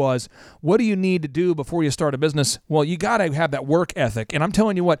break was, what do you need to do before you start a business? Well, you got to have that work ethic, and I'm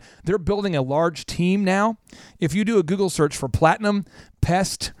telling you what, they're building a large team now. If you do a Google search for Platinum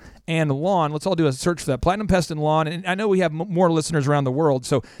Pest and Lawn, let's all do a search for that, Platinum Pest and Lawn, and I know we have more listeners around the world,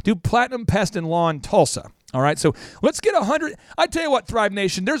 so do Platinum Pest and Lawn Tulsa. All right, so let's get 100. I tell you what, Thrive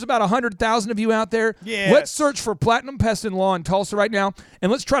Nation, there's about 100,000 of you out there. Yes. Let's search for Platinum Pest and Lawn Tulsa right now,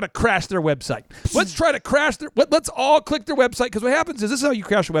 and let's try to crash their website. Let's try to crash their. Let's all click their website, because what happens is this is how you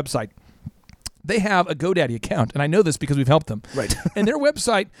crash a website. They have a GoDaddy account, and I know this because we've helped them. Right. And their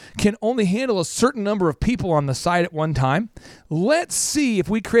website can only handle a certain number of people on the site at one time. Let's see if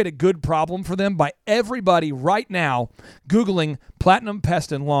we create a good problem for them by everybody right now Googling Platinum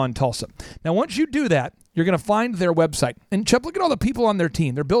Pest and Lawn Tulsa. Now, once you do that, you're going to find their website. And Chup, look at all the people on their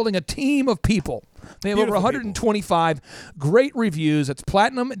team. They're building a team of people. They have over 125 great reviews. It's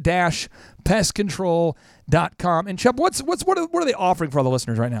platinum-pestcontrol.com. And Chup, what are they offering for all the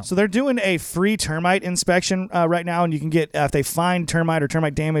listeners right now? So they're doing a free termite inspection right now, and you can get, if they find termite or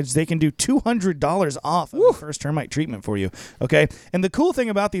termite damage, they can do $200 off of the first termite treatment for you. Okay? And the cool thing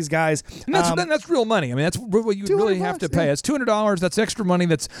about these guys... And that's real money. I mean, that's what you really have to pay. Yeah. It's $200. That's extra money.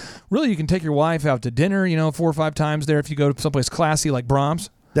 That's really, you can take your wife out to dinner, 4 or 5 times there if you go to someplace classy like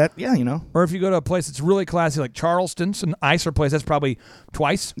Brahms. Or if you go to a place that's really classy like Charleston's, an nicer place, that's probably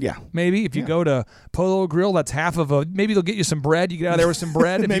twice. Yeah. Maybe. If you go to Polo Grill, that's half of maybe they'll get you some bread. You get out of there with some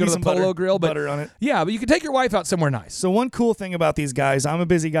bread if maybe you go to the Polo Grill. Butter on it. Yeah, but you can take your wife out somewhere nice. So one cool thing about these guys, I'm a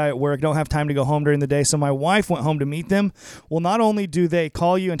busy guy at work, don't have time to go home during the day, so my wife went home to meet them. Well, not only do they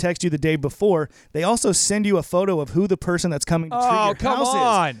call you and text you the day before, they also send you a photo of who the person that's coming to treat your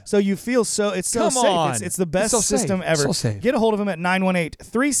house is. So you feel it's so safe. It's the best system ever. So safe. Get a hold of them at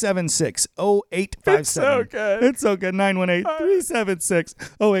 918-376-0857. It's so good. It's so good.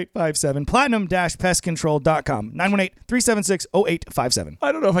 918-376-0857. Platinum-pestcontrol.com. 918-376-0857.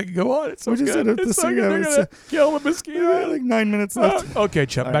 I don't know if I can go on. It's so good. It's so good. They're going to kill a mosquito. Like 9 minutes left. Okay,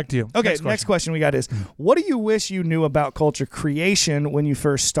 Chup, back to you. Okay, next question we got is, what do you wish you knew about culture creation when you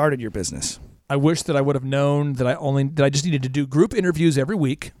first started your business? I wish that I would have known that I just needed to do group interviews every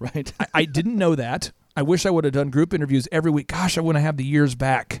week. Right. I didn't know that. I wish I would have done group interviews every week. Gosh, I want to have the years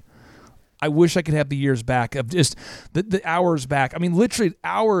back. I wish I could have the years back of just the hours back. I mean, literally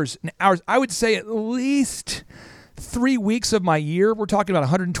hours and hours. I would say at least 3 weeks of my year, we're talking about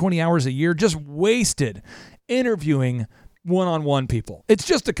 120 hours a year, just wasted interviewing one-on-one people. It's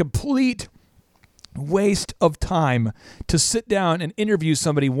just a complete waste of time to sit down and interview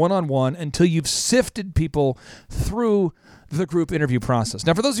somebody one-on-one until you've sifted people through the group interview process.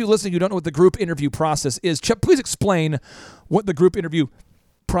 Now, for those of you listening who don't know what the group interview process is, Chuck, please explain what the group interview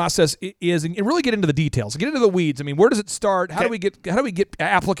process is, and really get into the details, get into the weeds. I mean, where does it start? How do we get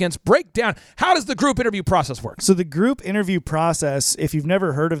applicants? Break down. How does the group interview process work? So the group interview process, if you've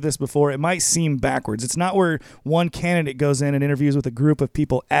never heard of this before, it might seem backwards. It's not where one candidate goes in and interviews with a group of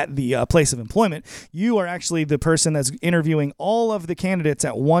people at the place of employment. You are actually the person that's interviewing all of the candidates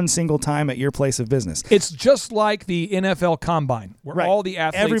at one single time at your place of business. It's just like the NFL Combine, where all the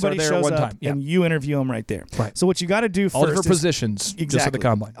athletes Everybody are there shows at one up time. and you interview them right there. Right. So what you got to do first all different is, positions, exactly, just like the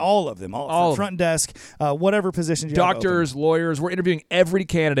Combine. All of them. All of them. Front desk, whatever positions you Doctors, have open. lawyers, we're interviewing every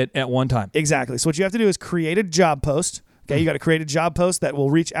candidate at one time. Exactly. So what you have to do is create a job post. Okay, you got to create a job post that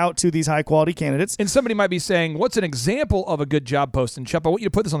will reach out to these high-quality candidates. And somebody might be saying, what's an example of a good job post? And Chup, I want you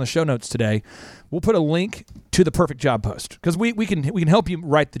to put this on the show notes today. We'll put a link to the perfect job post because we can help you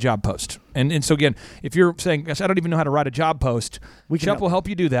write the job post. And so, again, if you're saying, gosh, I don't even know how to write a job post, Chup will help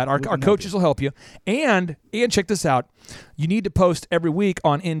you do that. Our coaches will help you. And check this out. You need to post every week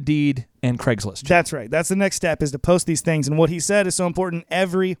on Indeed and Craigslist. That's right. That's the next step, is to post these things. And what he said is so important,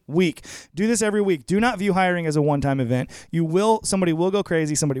 every week. Do this every week. Do not view hiring as a one-time event. Somebody will go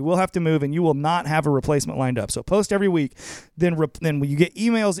crazy. Somebody will have to move, and you will not have a replacement lined up. So post every week. Then when you get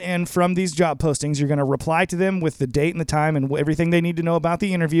emails in from these job postings, you're going to reply to them with the date and the time and everything they need to know about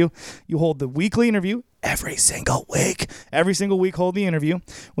the interview. You hold the weekly interview every single week. Every single week, hold the interview.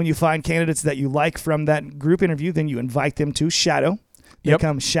 When you find candidates that you like from that group interview, then you invite them to shadow. They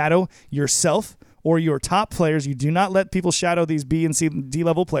come shadow yourself or your top players. You do not let people shadow these B and C, D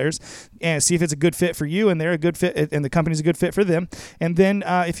level players, and see if it's a good fit for you and they're a good fit and the company's a good fit for them. And then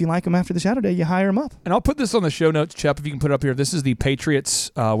if you like them after the shadow day, you hire them up. And I'll put this on the show notes, Chup, if you can put it up here. This is the Patriots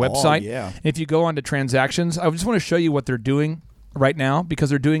website. Oh, yeah. If you go on to transactions, I just want to show you what they're doing right now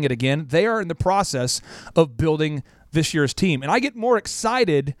because they're doing it again. They are in the process of building this year's team. And I get more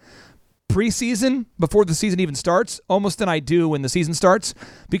excited preseason before the season even starts almost than I do when the season starts,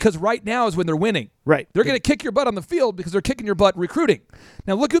 because right now is when they're winning. Right. They're going to kick your butt on the field because they're kicking your butt recruiting.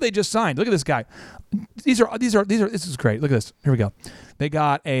 Now look who they just signed. Look at this guy. This is great. Look at this. Here we go. They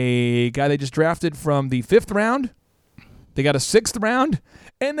got a guy they just drafted from the 5th round. They got a 6th round,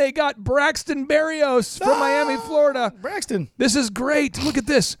 and they got Braxton Berrios from Miami, Florida. Braxton. This is great. Look at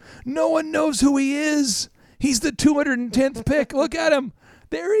this. No one knows who he is. He's the 210th pick. Look at him.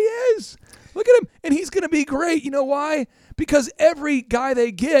 There he is. Look at him. And he's going to be great. You know why? Because every guy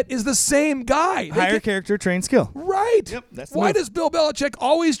they get is the same guy. Higher character, trained skill. Right. Yep, that's the Why move. does Bill Belichick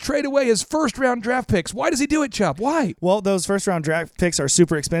always trade away his first-round draft picks? Why does he do it, Chup? Why? Well, those first-round draft picks are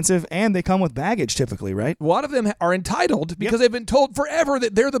super expensive, and they come with baggage typically, right? A lot of them are entitled because they've been told forever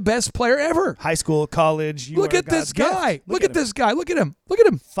that they're the best player ever. High school, college. Look at this guy. Look at this guy. Look at him. Look at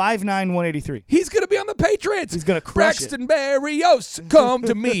him. 5'9", 183. He's going to be on the Patriots. He's going to crush Braxton Berrios, come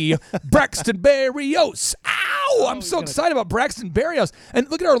to me. Braxton Berrios. Ow! I'm so excited about Braxton Berrios. And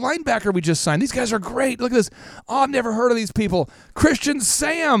look at our linebacker we just signed. These guys are great. Look at this. Oh, I've never heard of these people. Christian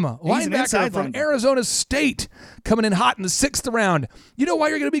Sam, linebacker from Arizona State, coming in hot in the 6th round. You know why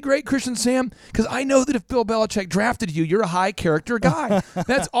you're going to be great, Christian Sam? Because I know that if Bill Belichick drafted you, you're a high-character guy.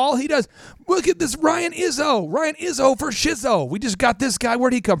 That's all he does. Look at this Ryan Izzo. Ryan Izzo for Shizzo. We just got this guy.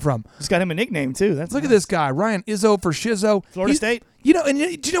 Where'd he come from? Just got him a nickname, too. Look at this guy, Ryan Izzo for Shizzo. Florida State. You know, and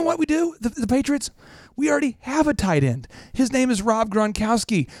do you know what we do, the Patriots? We already have a tight end. His name is Rob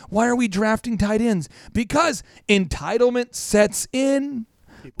Gronkowski. Why are we drafting tight ends? Because entitlement sets in.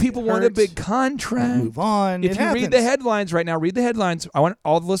 People want a big contract. Move on. If you read the headlines right now, read the headlines. I want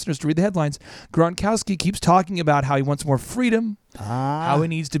all the listeners to read the headlines. Gronkowski keeps talking about how he wants more freedom, how he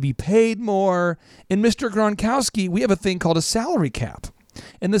needs to be paid more. In Mr. Gronkowski, we have a thing called a salary cap.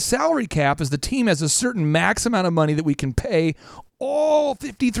 And the salary cap is the team has a certain max amount of money that we can pay all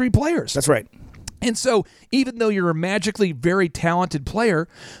 53 players. That's right. And so, even though you're a magically very talented player,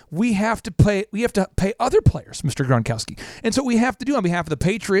 we have to pay other players, Mr. Gronkowski. And so, what we have to do on behalf of the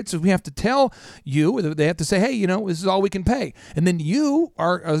Patriots is we have to tell you, they have to say, hey, you know, this is all we can pay. And then you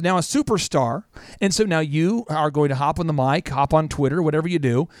are now a superstar. And so now you are going to hop on the mic, hop on Twitter, whatever you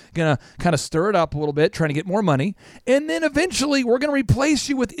do, going to kind of stir it up a little bit, trying to get more money. And then eventually we're going to replace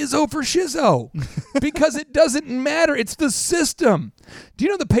you with Izzo for Shizzo because it doesn't matter. It's the system. Do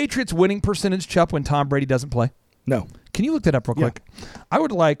you know the Patriots' winning percentage, Chup, when Tom Brady doesn't play? No. Can you look that up real quick? I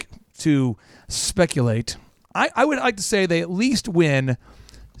would like to speculate. I would like to say they at least win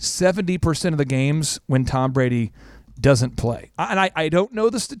 70% of the games when Tom Brady doesn't play. And I don't know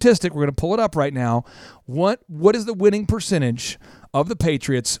the statistic. We're going to pull it up right now. What is the winning percentage of the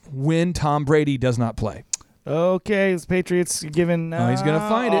Patriots when Tom Brady does not play? Okay, the Patriots given. Oh, he's going to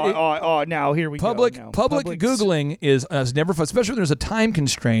find it. Now here we Public go. Public Googling is never fun, especially when there's a time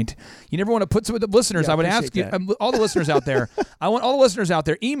constraint. You never want to put some of the listeners. Yeah, I would ask you, that. all the listeners out there, I want all the listeners out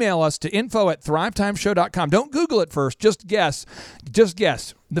there, email us to info@thrivetimeshow.com. Don't Google it first. Just guess. Just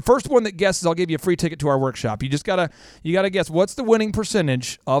guess. The first one that guesses, I'll give you a free ticket to our workshop. You gotta guess what's the winning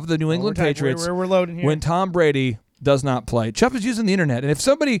percentage of the New England Patriots we're loading here. when Tom Brady does not play. Chuck is using the internet, and if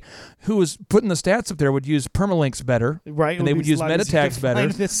somebody who was putting the stats up there would use permalinks better, right, and they would use meta tags better,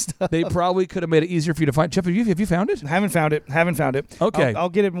 they probably could have made it easier for you to find. Chuck, have you found it? Haven't found it. Okay. I'll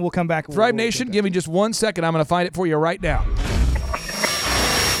get it, and we'll come back. Thrive Nation, give me just 1 second. I'm going to find it for you right now.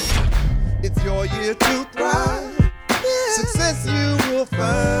 It's your year to thrive. Success you will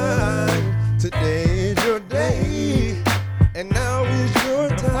find. Today is your day. And now is your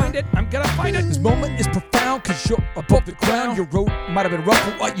time. I'm gonna find it. This moment is profound because you're above the ground. Your road might have been rough,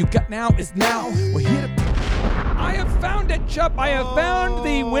 but what you got now is now. We're here to... I have found it, Chup. I have found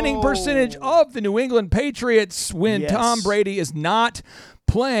the winning percentage of the New England Patriots when Tom Brady is not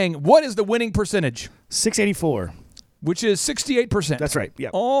playing. What is the winning percentage? 684. Which is 68%. That's right. Yeah.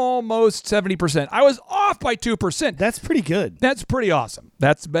 Almost 70%. I was off by 2%. That's pretty good. That's pretty awesome.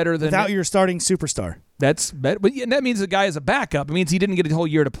 That's better than... Without your starting superstar. That's better. But that means the guy is a backup. It means he didn't get a whole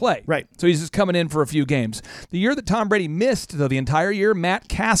year to play. Right. So he's just coming in for a few games. The year that Tom Brady missed, though, the entire year, Matt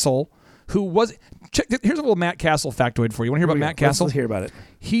Castle, who was... Here's a little Matt Castle factoid for you. Want to hear about Matt Castle? Let's hear about it.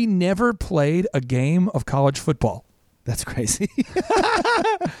 He never played a game of college football. That's crazy.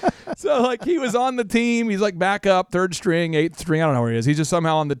 So, like, he was on the team. He's, like, backup, third string, eighth string. I don't know where he is. He's just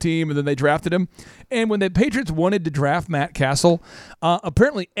somehow on the team, and then they drafted him. And when the Patriots wanted to draft Matt Castle,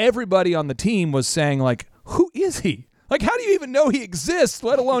 apparently everybody on the team was saying, like, who is he? Like, how do you even know he exists,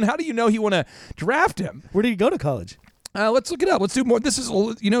 let alone how do you know you want to draft him? Where did he go to college? Let's look it up. Let's do more. This is,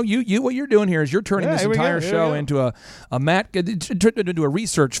 you. What you're doing here is you're turning this entire show into into a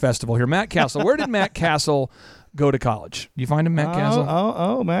research festival here. Matt Castle. Where did Matt Castle go to college? You find him, Matt Castle?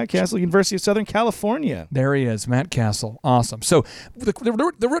 Oh, Matt Castle, University of Southern California. There he is, Matt Castle. Awesome. So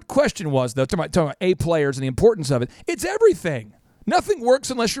the root question was, though, talking about A players and the importance of it. It's everything. Nothing works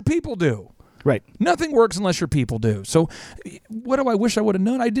unless your people do. Right. Nothing works unless your people do. So what do I wish I would have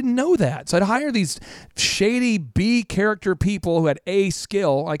known? I didn't know that. So I'd hire these shady B character people who had A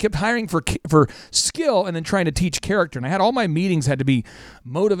skill. I kept hiring for skill and then trying to teach character. And I had all my meetings had to be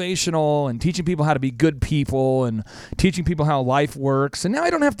motivational and teaching people how to be good people and teaching people how life works. And now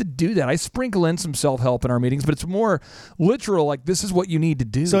I don't have to do that. I sprinkle in some self-help in our meetings, but it's more literal, like this is what you need to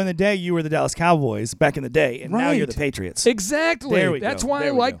do. So in the day, you were the Dallas Cowboys back in the day, and now you're the Patriots. Exactly. There we go. That's why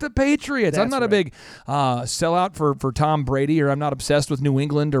I like the Patriots. I'm not a big sellout for Tom Brady, or I'm not obsessed with New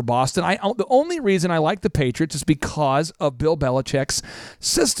England or Boston. The only reason I like the Patriots is because of Bill Belichick's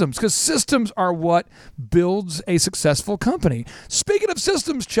systems, because systems are what builds a successful company. Speaking of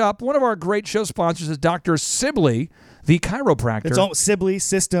systems, Chup, one of our great show sponsors is Dr. Sibley, the chiropractor. It's all Sibley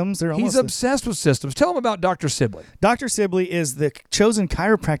Systems. He's obsessed with systems. Tell him about Dr. Sibley. Dr. Sibley is the chosen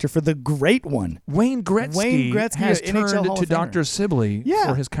chiropractor for the great one. Wayne Gretzky has turned to Dr. Sibley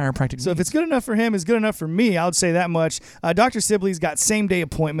for his chiropractic needs. So if it's good enough for him, it's good enough for me. I would say that much. Dr. Sibley's got same-day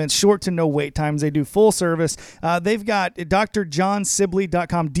appointments, short to no wait times. They do full service. They've got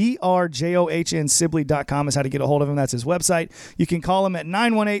drjohnsibley.com, DRJOHN Sibley.com is how to get a hold of him. That's his website. You can call him at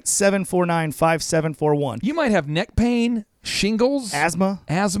 918-749-5741. You might have neck pain, shingles, asthma,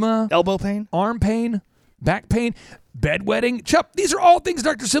 elbow pain, arm pain, back pain, bedwetting. Chup, these are all things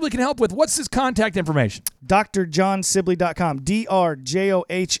Dr. Sibley can help with. What's his contact information? drjohnsibley.com,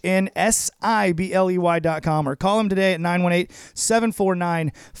 DRJOHNSIBLEY.com, or call him today at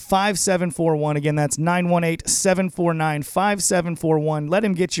 918-749-5741. Again, that's 918-749-5741. Let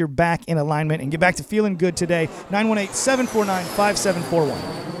him get your back in alignment and get back to feeling good today.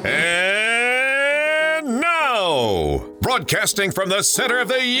 918-749-5741. And now, broadcasting from the center of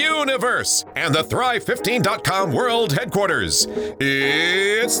the universe and the Thrive15.com world headquarters,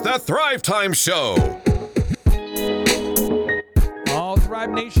 it's the Thrive Time Show. All Thrive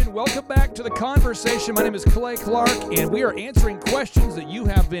Nation, welcome back to the conversation. My name is Clay Clark, and we are answering questions that you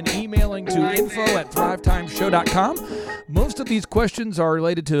have been emailing to info@thrivetimeshow.com. Most of these questions are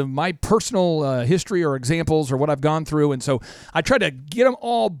related to my personal history or examples or what I've gone through, and so I try to get them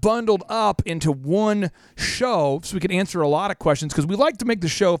all bundled up into one show so we can answer a lot of questions, because we like to make the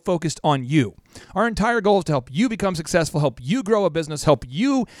show focused on you. Our entire goal is to help you become successful, help you grow a business, help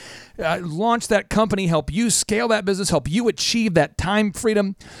you launch that company, help you scale that business, help you achieve that time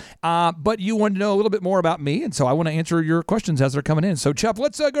freedom. But you want to know a little bit more about me, and so I want to answer your questions as they're coming in. So, Chup,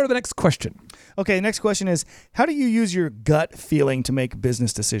 let's go to the next question. Okay, the next question is, how do you use your gut feeling to make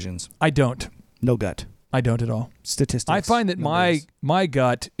business decisions? I don't. No gut. I don't at all. Statistics. I find that my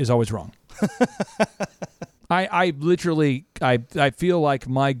gut is always wrong. I literally feel like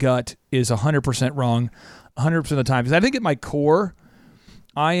my gut is 100% wrong 100% of the time. Because I think at my core,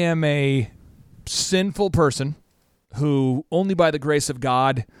 I am a sinful person who only by the grace of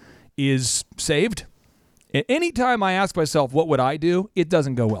God is saved. And anytime I ask myself, what would I do? It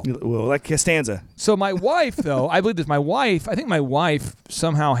doesn't go well. Well, like Costanza. So my wife, though, I believe this. I think my wife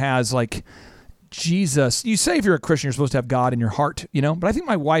somehow has like Jesus. You say if you're a Christian, you're supposed to have God in your heart, But I think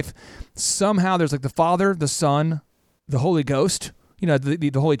my wife somehow there's like the Father, the Son, the Holy Ghost,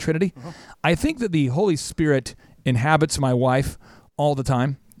 the Holy Trinity. Uh-huh. I think that the Holy Spirit inhabits my wife all the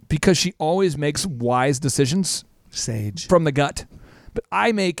time because she always makes wise decisions. Sage. From the gut. But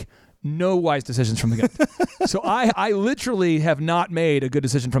I make no wise decisions from the gut. So I literally have not made a good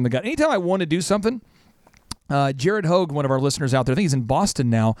decision from the gut. Anytime I want to do something, Jared Hogue, one of our listeners out there, I think he's in Boston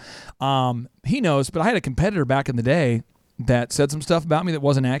now, he knows, but I had a competitor back in the day that said some stuff about me that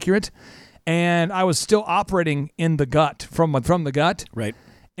wasn't accurate, and I was still operating in the gut, from the gut. Right.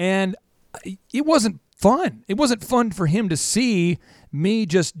 And it wasn't fun. It wasn't fun for him to see me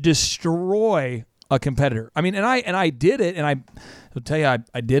just destroy a competitor. I mean, and I did it, and I'll tell you,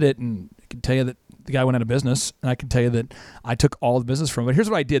 I did it, and I can tell you that the guy went out of business, and I can tell you that I took all the business from him. But here's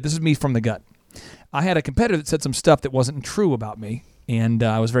what I did. This is me from the gut. I had a competitor that said some stuff that wasn't true about me, and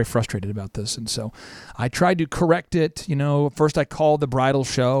I was very frustrated about this. And so I tried to correct it. First I called the bridal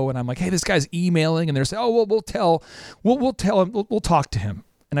show, and I'm like, hey, this guy's emailing, and they're saying, oh, well, we'll tell him, we'll talk to him.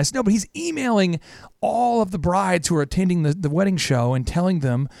 And I said, no, but he's emailing all of the brides who are attending the wedding show and telling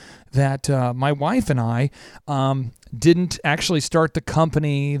them that my wife and I didn't actually start the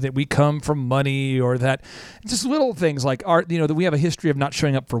company, that we come from money, or that just little things like that we have a history of not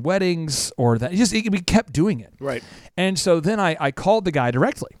showing up for weddings, or that we kept doing it. Right. And so then I called the guy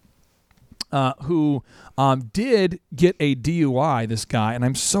directly, who did get a DUI, this guy, and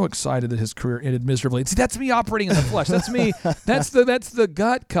I'm so excited that his career ended miserably. See, that's me operating in the flesh. That's me. That's the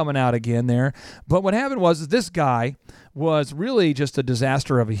gut coming out again there. But what happened was this guy was really just a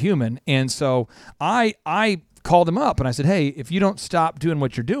disaster of a human, and so I called him up and I said, hey, if you don't stop doing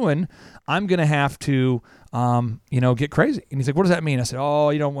what you're doing, I'm going to have to, get crazy. And he's like, what does that mean? I said, oh,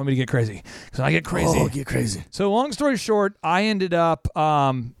 you don't want me to get crazy. So I get crazy. Oh, get crazy. So long story short, I ended up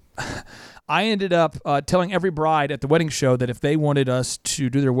telling every bride at the wedding show that if they wanted us to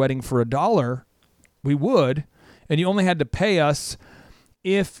do their wedding for $1, we would, and you only had to pay us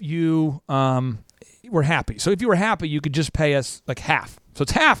if you were happy. So if you were happy, you could just pay us like half. So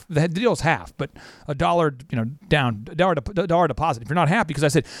it's half. The deal's half, but $1, down, $1 deposit if you're not happy. Because I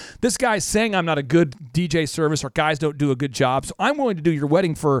said, this guy's saying I'm not a good DJ service, or guys don't do a good job. So I'm willing to do your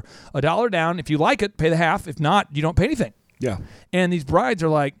wedding for $1 down. If you like it, pay the half. If not, you don't pay anything. Yeah. And these brides are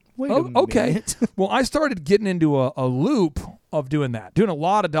like, okay. Well, I started getting into a loop of doing that, doing a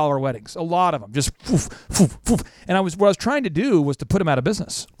lot of $1 weddings, a lot of them, just foof, foof, foof. And what I was trying to do was to put them out of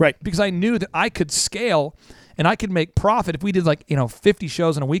business. Right. Because I knew that I could scale and I could make profit. If we did 50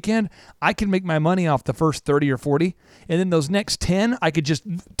 shows in a weekend, I could make my money off the first 30 or 40. And then those next 10, I could just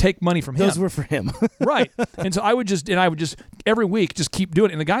take money from him. Those were for him. Right. And so I would just every week just keep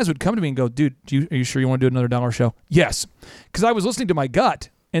doing it. And the guys would come to me and go, dude, are you sure you want to do another $1 show? Yes. Because I was listening to my gut.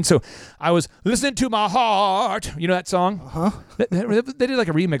 And so I was listening to my heart. You know that song? Uh-huh. They did like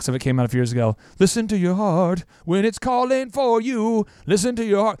a remix of it, came out a few years ago. Listen to your heart when it's calling for you. Listen to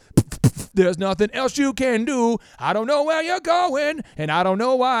your heart. There's nothing else you can do. I don't know where you're going, and I don't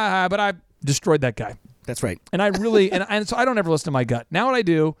know why, but I destroyed that guy. That's right. And I really, and so I don't ever listen to my gut. Now what I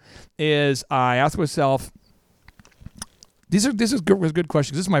do is I ask myself, this is good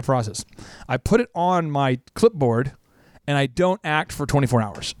questions. This is my process. I put it on my clipboard, and I don't act for 24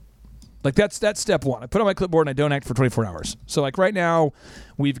 hours. Like that's step one. I put it on my clipboard and I don't act for 24 hours. So like right now,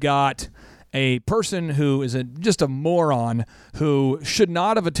 we've got a person who is just a moron who should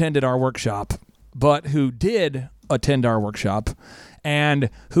not have attended our workshop, but who did attend our workshop, and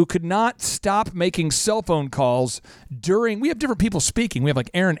who could not stop making cell phone calls during. We have different people speaking. We have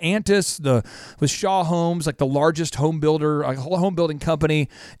like Aaron Antis with Shaw Homes, like the largest home builder, a home building company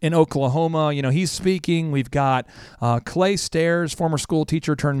in Oklahoma. He's speaking. We've got Clay Stairs, former school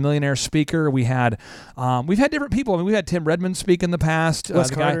teacher turned millionaire speaker. We've had different people. I mean, we've had Tim Redmond speak in the past. Wes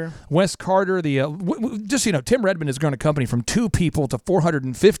Carter. Wes Carter. Tim Redmond has grown a company from 2 people to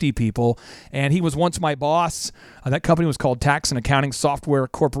 450 people, and he was once my boss. That company was called Tax and Accounting Software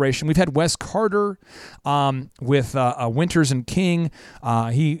Corporation. We've had Wes Carter with Winters and King.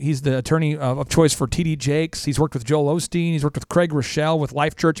 He's the attorney of choice for TD Jakes. He's worked with Joel Osteen. He's worked with Craig Rochelle with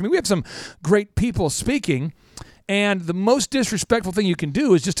Life Church. I mean, we have some great people speaking. And the most disrespectful thing you can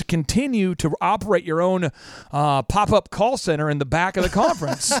do is just to continue to operate your own pop-up call center in the back of the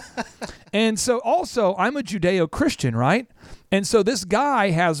conference. And so also, I'm a Judeo-Christian, right? And so this guy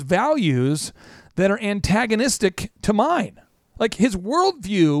has values that are antagonistic to mine. Like his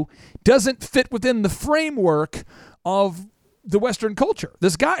worldview doesn't fit within the framework of the Western culture.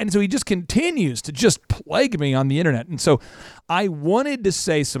 This guy, and so he just continues to just plague me on the internet. And so I wanted to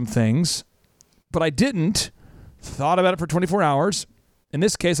say some things, but I didn't. Thought about it for 24 hours. In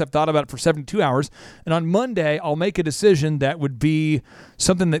this case, I've thought about it for 72 hours. And on Monday, I'll make a decision that would be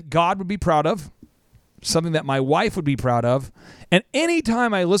something that God would be proud of, something that my wife would be proud of. And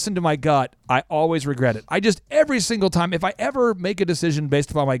anytime I listen to my gut, I always regret it. Every single time, if I ever make a decision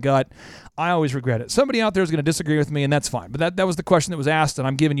based upon my gut, I always regret it. Somebody out there is going to disagree with me, and that's fine. But that was the question that was asked, and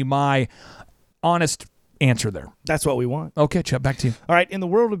I'm giving you my honest answer there. That's what we want. Okay, Chuck, back to you. All right. In the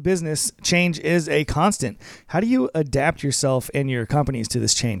world of business, change is a constant. How do you adapt yourself and your companies to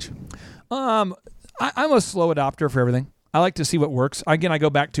this change? I'm a slow adopter for everything. I like to see what works. Again, I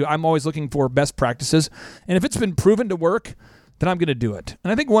go back to I'm always looking for best practices. And if it's been proven to work, then I'm going to do it.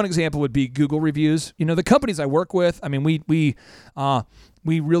 And I think one example would be Google reviews. You know, the companies I work with, I mean, we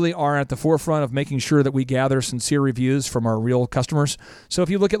really are at the forefront of making sure that we gather sincere reviews from our real customers. So if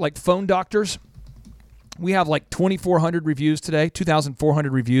you look at like Phone Doctors, we have like 2,400 reviews today,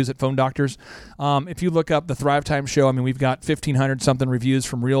 2,400 reviews at Phone Doctors. If you look up the Thrive Time Show, I mean, we've got 1,500 something reviews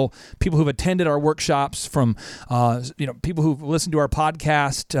from real people who've attended our workshops, from people who've listened to our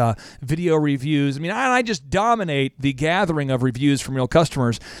podcast, video reviews. I mean, I just dominate the gathering of reviews from real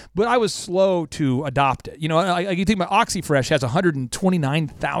customers, but I was slow to adopt it. You know, you think about OxyFresh has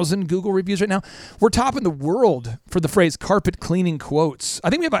 129,000 Google reviews right now. We're top in the world for the phrase carpet cleaning quotes. I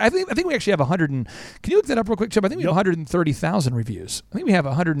think we actually have 100. Can you look that up real quick, Chubb? I think we have 130,000 reviews. I think we have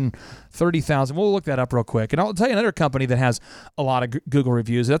 130,000. We'll look that up real quick. And I'll tell you another company that has a lot of Google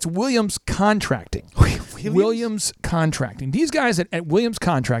reviews. That's Williams Contracting. Williams Contracting. These guys at Williams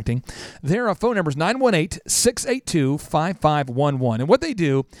Contracting, their phone number is 918-682-5511. And what they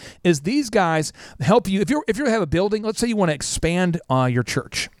do is these guys help you. If you have a building, let's say you want to expand your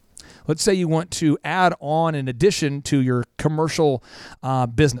church. Let's say you want to add on an addition to your commercial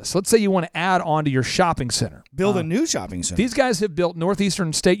business. Let's say you want to add on to your shopping center. Build a new shopping center. These guys have built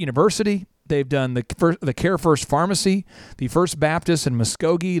Northeastern State University. They've done the Care First Pharmacy, the First Baptist in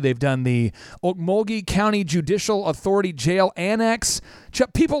Muskogee. They've done the Okmulgee County Judicial Authority Jail Annex.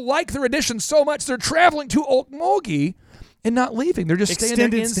 People like their additions so much they're traveling to Okmulgee and not leaving. They're just staying there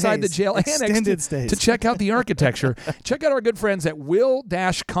inside the jail annex to check out the architecture. Check out our good friends at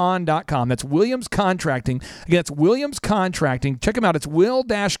will-con.com. That's Williams Contracting. Again, it's Williams Contracting. Check them out. It's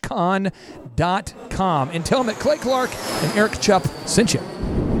will-con.com. And tell them that Clay Clark and Eric Chupp sent you.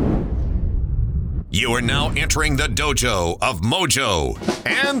 You are now entering the dojo of Mojo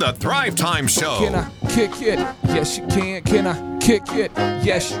and the Thrive Time Show. Can I kick it? Yes, you can. Can I kick it?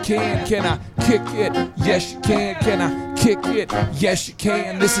 Yes, you can. Can I kick it? Yes, you can. Can I kick it? Yes, you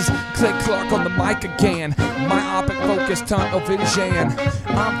can. This is Clay Clark on the mic again. Myopic focused tunnel vision.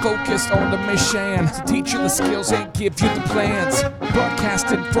 I'm focused on the mission to teach you the skills and give you the plans.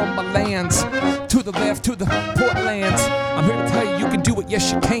 Broadcasting from my lands to the left, to the Portlands. I'm here to tell you can do it,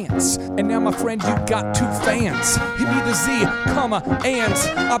 yes you can. And now my friend, you got two fans. Hit me the Z, comma, and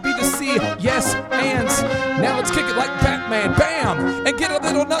I'll be the C, yes, and now let's kick it like Batman, bam, and get a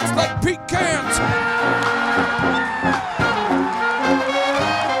little nuts like pecans.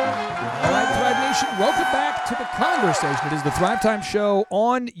 All right, Thrive Nation, welcome back to the conversation. It is the Thrive Time Show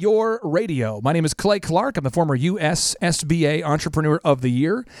on your radio. My name is Clay Clark. I'm the former USSBA Entrepreneur of the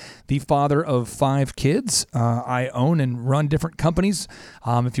Year, the father of 5 kids. I own and run different companies.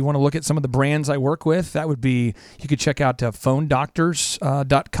 If you want to look at some of the brands I work with, that would be, you could check out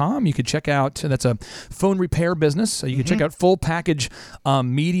phonedoctors.com. You could check out, that's a phone repair business. You could check out Full Package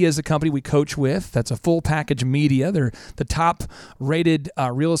Media is a company we coach with. That's a Full Package Media. They're the top rated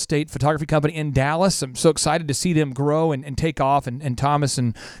real estate photography company in Dallas. I'm so excited to see them grow and take off. And Thomas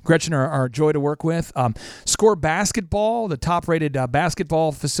and Gretchen are a joy to work with. Score Basketball, the top rated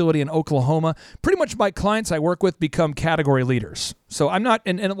basketball facility in Oklahoma. Pretty much my clients I work with become category leaders. So I'm not,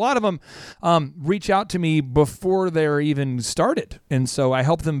 and a lot of them reach out to me before they're even started. And so I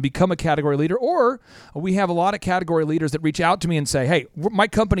help them become a category leader. Or we have a lot of category leaders that reach out to me and say, hey, my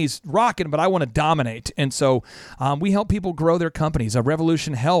company's rocking, but I want to dominate. And so we help people grow their companies.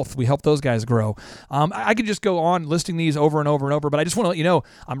 Revolution Health, we help those guys grow. I could just go on listing these over and over and over, but I just want to let you know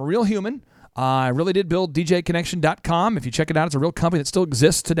I'm a real human. I really did build DJConnection.com. If you check it out, it's a real company that still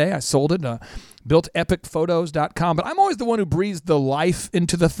exists today. I sold it. Built EpicPhotos.com. But I'm always the one who breathes the life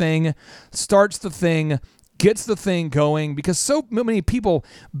into the thing, starts the thing, gets the thing going, because so many people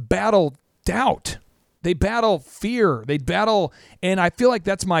battle doubt. They battle fear. They battle, and I feel like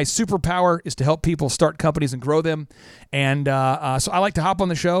that's my superpower, is to help people start companies and grow them. And so I like to hop on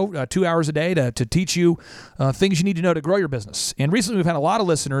the show 2 hours a day to teach you things you need to know to grow your business. And recently we've had a lot of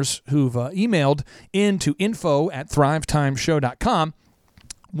listeners who've emailed into info@thrivetimeshow.com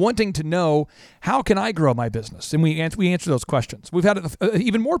wanting to know, how can I grow my business? And we answer those questions. We've had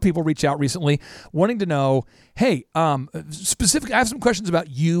even more people reach out recently wanting to know, hey, specifically, I have some questions about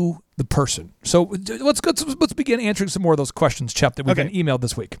you, the person. So let's begin answering some more of those questions, Chuck, that we've been emailed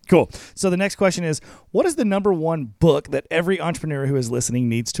this week. Cool. So the next question is, what is the number one book that every entrepreneur who is listening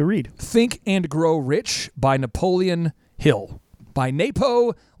needs to read? Think and Grow Rich by Napoleon Hill. By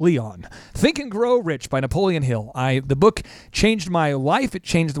Napo Leon. Think and Grow Rich by Napoleon Hill. The book changed my life. It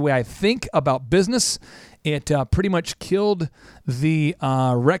changed the way I think about business. It pretty much killed the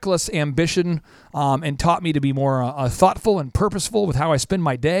reckless ambition and taught me to be more thoughtful and purposeful with how I spend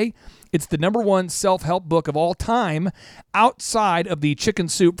my day. It's the number one self-help book of all time outside of the Chicken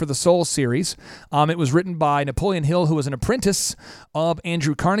Soup for the Soul series. It was written by Napoleon Hill, who was an apprentice of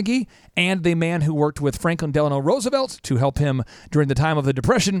Andrew Carnegie and the man who worked with Franklin Delano Roosevelt to help him during the time of the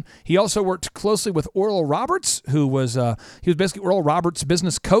Depression. He also worked closely with Oral Roberts, who was basically Oral Roberts'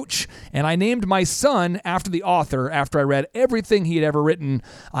 business coach. And I named my son after the author. After I read everything he had ever written,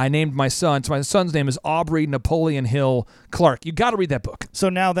 I named my son. So my son's name is Aubrey Napoleon Hill Clark. You got to read that book. So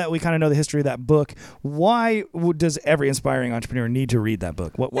now that we kind of know the history of that book, why does every inspiring entrepreneur need to read that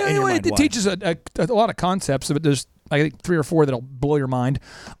book? What in your mind, it why? teaches a lot of concepts, but there's I think 3 or 4 that'll blow your mind.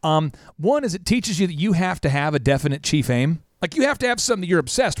 One is it teaches you that you have to have a definite chief aim. Like, you have to have something that you're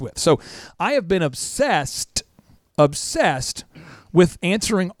obsessed with. So I have been obsessed with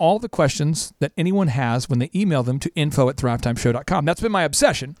answering all the questions that anyone has when they email them to info@thrivetimeshow.com. That's been my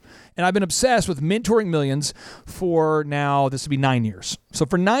obsession. And I've been obsessed with mentoring millions for now, this would be 9 years. So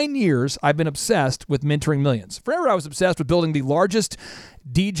for 9 years, I've been obsessed with mentoring millions. Forever, I was obsessed with building the largest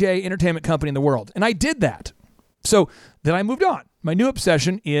DJ entertainment company in the world. And I did that. So then I moved on. My new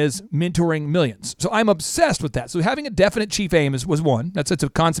obsession is mentoring millions. So I'm obsessed with that. So having a definite chief aim was one. That's a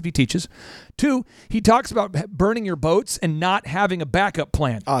concept he teaches. 2, he talks about burning your boats and not having a backup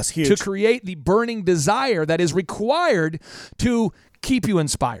plan. Oh, it's huge. To create the burning desire that is required to keep you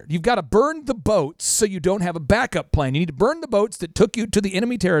inspired. You've got to burn the boats so you don't have a backup plan. You need to burn the boats that took you to the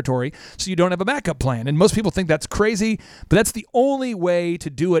enemy territory so you don't have a backup plan. And most people think that's crazy, but that's the only way to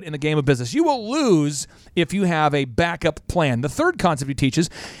do it in the game of business. You will lose if you have a backup plan. The third concept he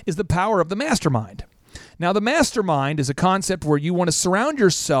teaches is the power of the mastermind. Now, the mastermind is a concept where you want to surround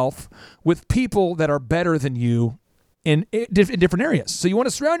yourself with people that are better than you in different areas. So you want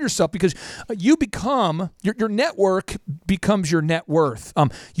to surround yourself because you become, your network becomes your net worth.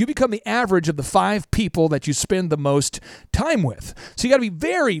 You become the average of the 5 people that you spend the most time with. So you got to be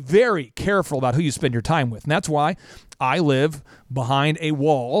very, very careful about who you spend your time with. And that's why I live behind a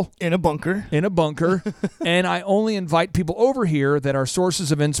wall. In a bunker. And I only invite people over here that are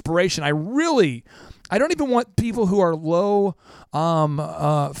sources of inspiration. I don't even want people who are low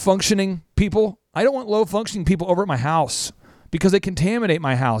functioning people. I don't want low-functioning people over at my house because they contaminate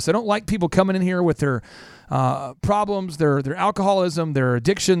my house. I don't like people coming in here with their problems, their alcoholism, their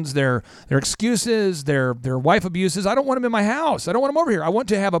addictions, their excuses, their wife abuses. I don't want them in my house. I don't want them over here. I want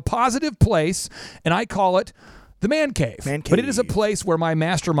to have a positive place, and I call it the man cave. But it is a place where my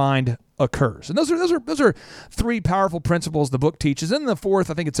mastermind occurs. And those are 3 powerful principles the book teaches. And the 4th,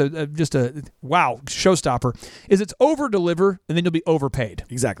 I think it's just a showstopper, is it's over-deliver and then you'll be overpaid.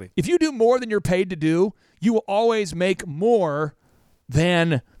 Exactly. If you do more than you're paid to do, you will always make more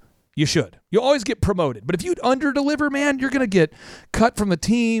than you should. You'll always get promoted. But if you under-deliver, man, you're going to get cut from the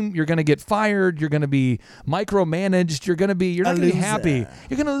team. You're going to get fired. You're going to be micromanaged. You're not going to be happy.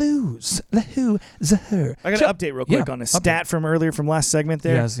 You're going to lose. I got to update real quick on a stat from earlier from last segment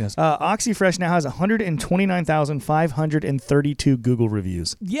there. Yes. OxyFresh now has 129,532 Google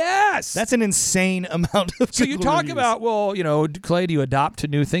reviews. Yes. That's an insane amount of So Google you talk reviews. about, Clay, do you adopt to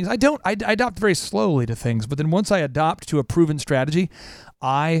new things? I don't. I adopt very slowly to things. But then once I adopt to a proven strategy,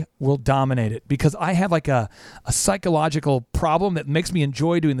 I will dominate it because I have like a psychological problem that makes me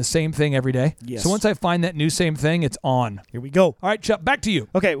enjoy doing the same thing every day. Yes. So once I find that new same thing, it's on. Here we go. All right, Chuck, back to you.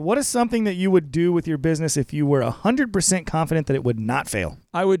 Okay, what is something that you would do with your business if you were 100% confident that it would not fail?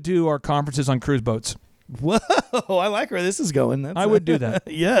 I would do our conferences on cruise boats. Whoa, I like where this is going. I would do that.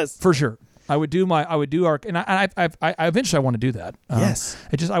 Yes. For sure. I would do our, and I eventually I want to do that. Yes.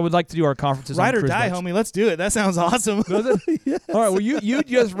 I would like to do our conferences Ride on or cruise die, boats. homie. Let's do it. That sounds awesome. Yes. All right. Well, you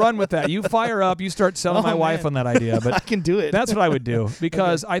just run with that. You fire up. You start selling my wife on that idea. But I can do it. That's what I would do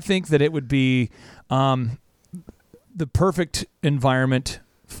because I think that it would be the perfect environment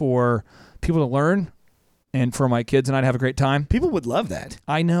for people to learn and for my kids and I to have a great time. People would love that.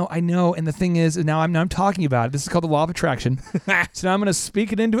 I know. And the thing is, now I'm talking about it. This is called the law of attraction. So now I'm going to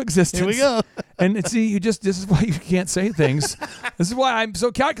speak it into existence. Here we go. And see, this is why you can't say things. This is why I'm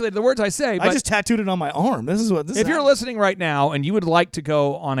so calculated the words I say. I just tattooed it on my arm. If you're listening right now and you would like to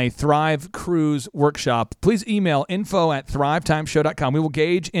go on a Thrive Cruise workshop, please email info@thrivetimeshow.com. We will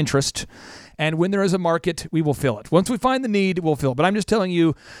gauge interest. And when there is a market, we will fill it. Once we find the need, we'll fill it. But I'm just telling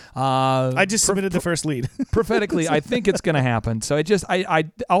you. I just submitted the first lead. Prophetically, I think it's going to happen. So I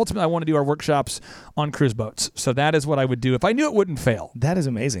ultimately want to do our workshops on cruise boats. So that is what I would do if I knew it wouldn't fail. That is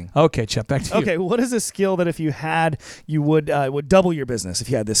amazing. Okay, Chuck, back to you. Okay, what is a skill that if you had, you would double your business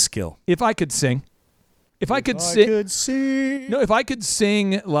if you had this skill? If I could sing. If I could sing. No, if I could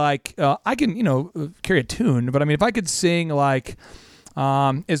sing like, I can, carry a tune. But I mean, if I could sing like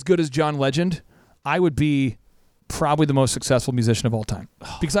as good as John Legend, I would be probably the most successful musician of all time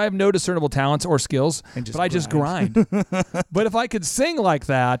because I have no discernible talents or skills, but I just grind. But if I could sing like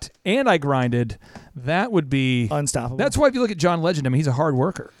that and I grinded, that would be unstoppable. That's why if you look at John Legend, I mean, he's a hard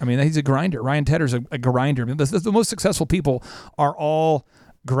worker. I mean, he's a grinder. Ryan Tedder's a grinder. I mean, the most successful people are all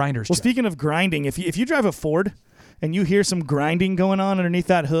grinders. Well, speaking of grinding, if you drive a Ford and you hear some grinding going on underneath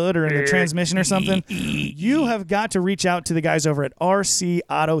that hood or in the transmission or something, you have got to reach out to the guys over at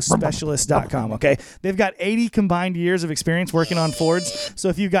rcautospecialist.com, okay? They've got 80 combined years of experience working on Fords. So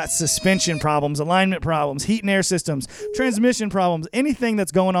if you've got suspension problems, alignment problems, heat and air systems, transmission problems, anything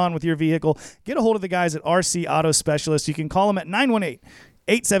that's going on with your vehicle, get a hold of the guys at RC Auto Specialist. You can call them at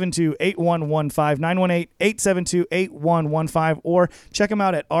 918-872-8115, 918-872-8115, or check them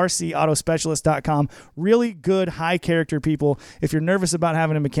out at rcautospecialist.com. Really good, high-character people. If you're nervous about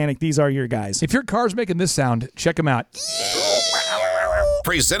having a mechanic, these are your guys. If your car's making this sound, check them out.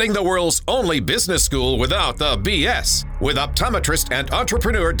 Presenting the world's only business school without the BS, with optometrist and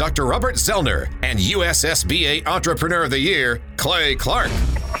entrepreneur Dr. Robert Zellner and USSBA Entrepreneur of the Year, Clay Clark.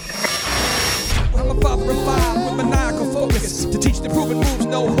 I'm a father of five with maniacal focus to teach the proven moves,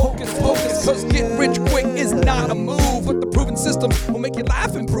 no hocus pocus. Cause get rich quick is not a move, but the proven system will make your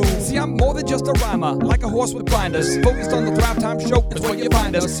life improve. See, I'm more than just a rhymer, like a horse with blinders. Focused on the Thrive Time Show is where you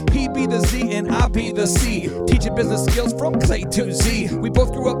find us. He be the Z and I be the C. Teaching business skills from Clay to Z. We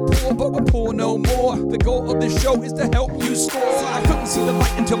both grew up poor, but we're poor no more. The goal of this show is to help you score. I couldn't see the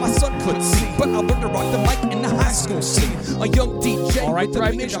light until my son could see, but I learned to rock the mic in the high school scene. A young DJ. All right,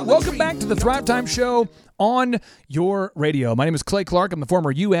 Thrive Nation, welcome back to the Thrive Time Show on your radio. My name is Clay Clark. I'm the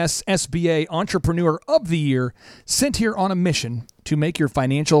former USSBA Entrepreneur of the Year, sent here on a mission to make your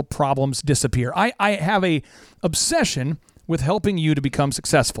financial problems disappear. I have a obsession with helping you to become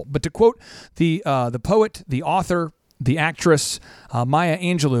successful. But to quote the poet, the author, the actress, Maya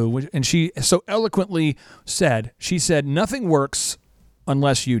Angelou, and she so eloquently said, nothing works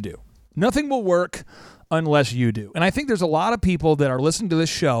unless you do. Nothing will work unless you do. And I think there's a lot of people that are listening to this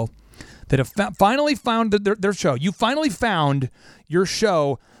show that have finally found their show. You finally found your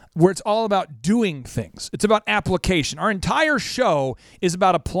show where it's all about doing things. It's about application. Our entire show is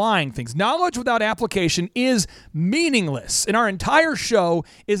about applying things. Knowledge without application is meaningless. And our entire show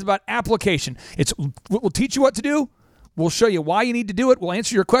is about application. We'll teach you what to do. We'll show you why you need to do it. We'll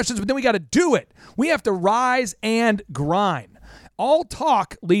answer your questions, but then we got to do it. We have to rise and grind. All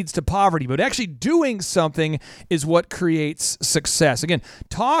talk leads to poverty, but actually doing something is what creates success. Again,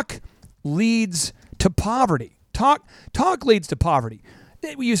 talk leads to poverty. Talk leads to poverty.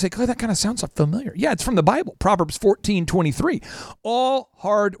 You say, Clay, that kind of sounds familiar. Yeah, it's from the Bible, Proverbs 14:23. All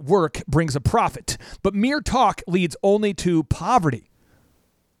hard work brings a profit, but mere talk leads only to poverty.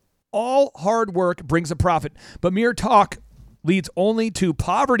 All hard work brings a profit, but mere talk leads only to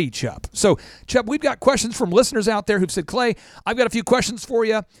poverty, Chup. So, Chup, we've got questions from listeners out there who've said, Clay, I've got a few questions for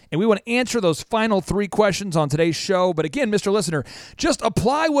you, and we want to answer those final 3 questions on today's show. But again, Mr. Listener, just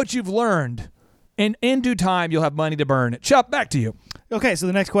apply what you've learned, and in due time, you'll have money to burn. Chup, back to you. Okay, so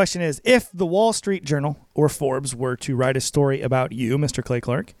the next question is, if the Wall Street Journal or Forbes were to write a story about you, Mr. Clay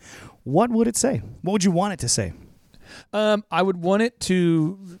Clark, what would it say? What would you want it to say? I would want it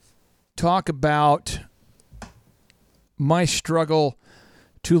to talk about my struggle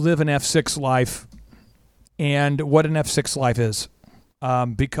to live an F6 life and what an F6 life is.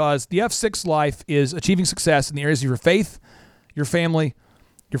 Because the F6 life is achieving success in the areas of your faith, your family,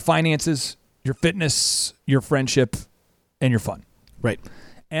 your finances, your fitness, your friendship, and your fun. Right.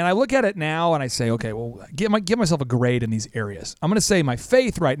 And I look at it now and I say, okay, well, give myself a grade in these areas. I'm going to say my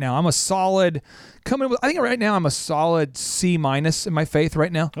faith right now, I think right now I'm a solid C- in my faith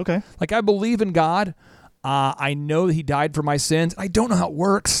right now. Okay. Like I believe in God. I know that he died for my sins. I don't know how it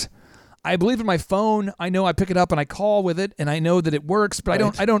works. I believe in my phone. I know I pick it up and I call with it, and I know that it works, but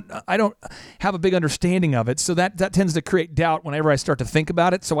I don't have a big understanding of it. So that tends to create doubt whenever I start to think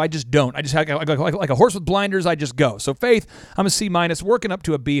about it. So I just don't. I just have like a horse with blinders. I just go. So faith, I'm a C-, working up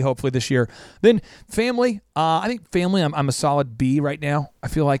to a B hopefully this year. Then family, I think family, I'm a solid B right now. I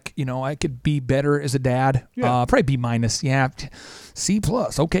feel like I could be better as a dad. Yeah. Probably B-. Yeah, C+.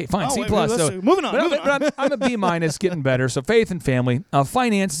 Okay, fine. C+. Moving on. But I'm a B-, getting better. So faith and family.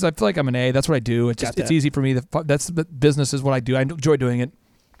 Finances, I feel like I'm an A. That's what I do. It's easy for me. That's the business is what I do. I enjoy doing it.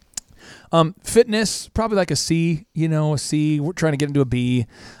 Fitness, probably like a C, a C. We're trying to get into a B.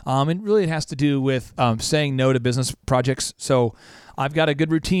 And really it has to do with saying no to business projects. So I've got a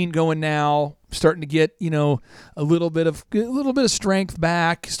good routine going now, starting to get, a little bit of strength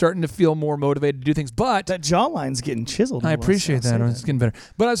back, starting to feel more motivated to do things. But that jawline's getting chiseled. I appreciate that. It's getting better.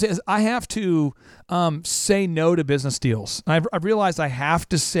 But I was saying, I have to say no to business deals. I've realized I have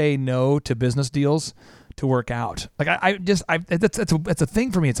to say no to business deals to work out. Like that's a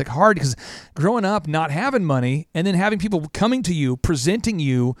thing for me. It's like hard because growing up, not having money and then having people coming to you, presenting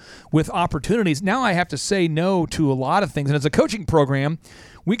you with opportunities. Now I have to say no to a lot of things. And as a coaching program,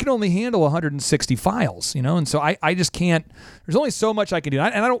 we can only handle 160 files, and so I just can't. There's only so much I can do,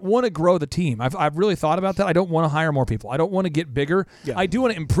 and I don't want to grow the team. I've really thought about that. I don't want to hire more people. I don't want to get bigger. Yeah. I do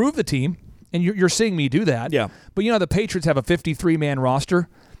want to improve the team, and you're seeing me do that. Yeah. But the Patriots have a 53-man roster.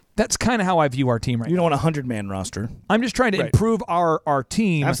 That's kind of how I view our team right now. You don't want a 100-man roster. I'm just trying to improve our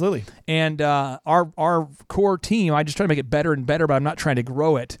team. Absolutely. And our core team, I just try to make it better and better, but I'm not trying to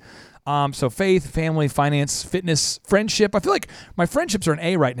grow it. So faith, family, finance, fitness, friendship. I feel like my friendships are an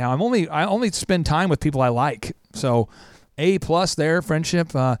A right now. I only spend time with people I like. So A+ there,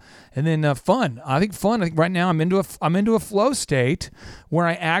 friendship, and then fun. I think right now I'm into a flow state where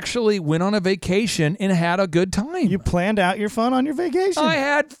I actually went on a vacation and had a good time. You planned out your fun on your vacation. I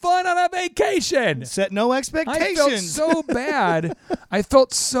had fun on a vacation. Set no expectations. I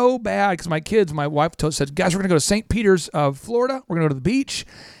felt so bad. Because my wife said, guys, we're going to go to St. Peter's, Florida. We're going to go to the beach.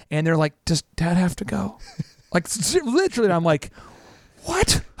 And they're like, does Dad have to go? Like, literally, and I'm like,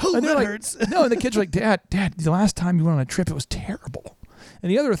 what? And that hurts. No, and the kids are like, Dad, the last time you went on a trip, it was terrible.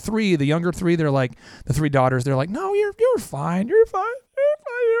 And the other three, the younger three, they're like, the three daughters, they're like, no, you're fine. You're fine.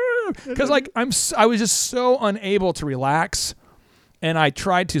 Because I was just so unable to relax. And I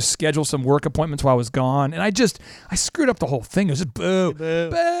tried to schedule some work appointments while I was gone. And I screwed up the whole thing. It was just boo,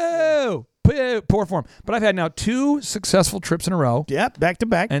 poor form. But I've had now 2 successful trips in a row. Yep, back to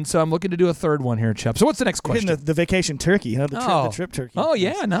back. And so I'm looking to do a third one here, Chubb. So what's the next question? The vacation turkey, the trip turkey. Oh,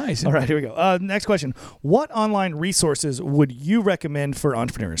 yeah, nice. All right, here we go. Next question. What online resources would you recommend for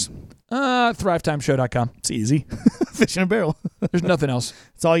entrepreneurs? ThriveTimeShow.com. It's easy. Fish in a barrel. There's nothing else.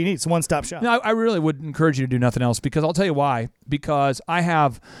 It's all you need. It's a one-stop shop. No, I really would encourage you to do nothing else because I'll tell you why. Because I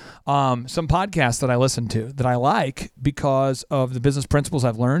have some podcasts that I listen to that I like because of the business principles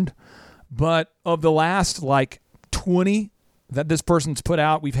I've learned. But of the last 20 that this person's put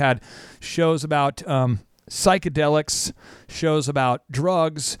out, we've had shows about psychedelics, shows about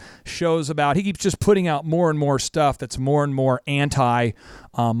drugs, shows about, he keeps just putting out more and more stuff that's more and more anti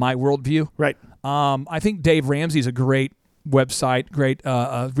my worldview. Right. I think Dave Ramsey's a great website, great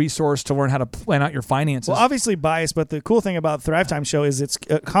resource to learn how to plan out your finances. Well, obviously biased, but the cool thing about Thrive Time Show is it's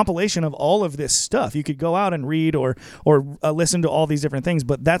a compilation of all of this stuff. You could go out and read or listen to all these different things,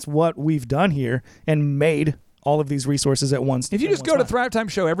 but that's what we've done here and made all of these resources at once. If you just go to Thrive Time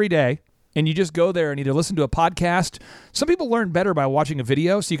Show every day and you just go there and either listen to a podcast, some people learn better by watching a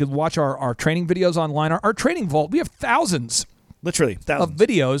video, so you could watch our training videos online. Our training vault, we have thousands. Literally thousands of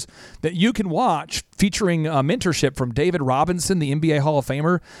videos that you can watch featuring mentorship from David Robinson, the NBA Hall of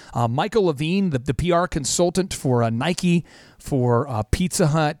Famer, Michael Levine, the PR consultant for Nike, for Pizza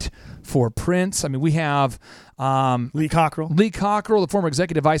Hut, for Prince. I mean, we have Lee Cockrell, the former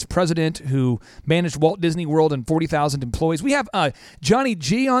executive vice president who managed Walt Disney World and 40,000 employees. We have Johnny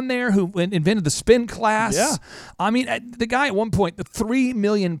G on there who invented the spin class. Yeah. I mean, the guy at one point, the 3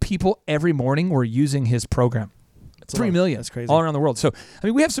 million people every morning were using his program. 3 million. That's crazy. All around the world. So, I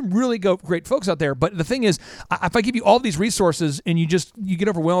mean, we have some really great folks out there. But the thing is, if I give you all these resources and you get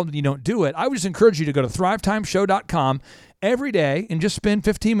overwhelmed and you don't do it, I would just encourage you to go to thrivetimeshow.com every day and just spend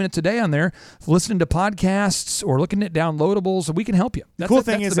 15 minutes a day on there listening to podcasts or looking at downloadables, and we can help you. The cool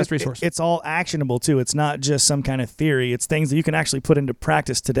thing is the best resource. It's all actionable, too. It's not just some kind of theory. It's things that you can actually put into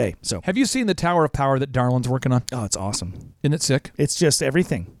practice today. So, have you seen the Tower of Power that Darwin's working on? Oh, it's awesome. Isn't it sick? It's just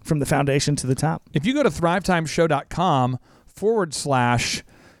everything from the foundation to the top. If you go to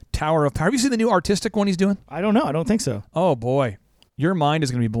thrivetimeshow.com/Tower of Power, have you seen the new artistic one he's doing? I don't know. I don't think so. Oh, boy. Your mind is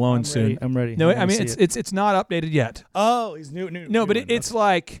going to be blown soon. I'm ready. No, I mean it's not updated yet. Oh, he's new. No, but it's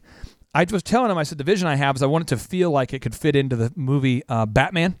like I was telling him, I said, the vision I have is I want it to feel like it could fit into the movie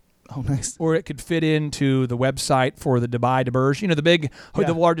Batman. Oh, nice. Or it could fit into the website for the Dubai Burj,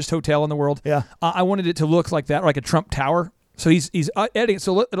 the largest hotel in the world. Yeah. I wanted it to look like that, like a Trump Tower. So he's editing it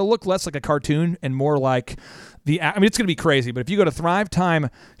so it'll look less like a cartoon and more like it's going to be crazy. But if you go to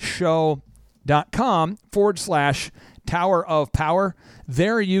thrivetimeshow.com/Tower of Power,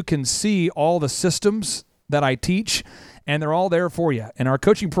 there you can see all the systems that I teach, and they're all there for you. And our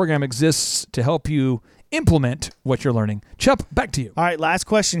coaching program exists to help you implement what you're learning. Chup, back to you. All right, last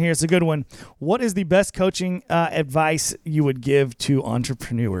question here. It's a good one. What is the best coaching advice you would give to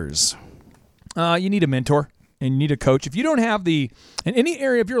entrepreneurs? You need a mentor and you need a coach. If you don't have in any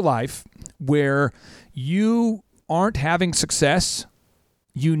area of your life where you aren't having success,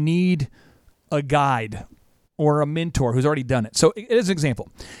 you need a guide or a mentor who's already done it. So as an example,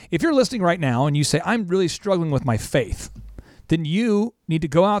 if you're listening right now and you say, I'm really struggling with my faith, then you need to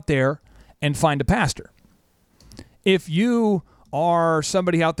go out there and find a pastor. If you are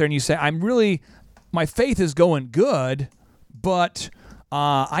somebody out there and you say, my faith is going good, but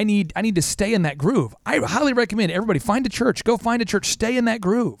I need to stay in that groove. I highly recommend everybody find a church. Go find a church. Stay in that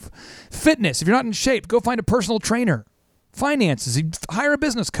groove. Fitness. If you're not in shape, go find a personal trainer. Finances. Hire a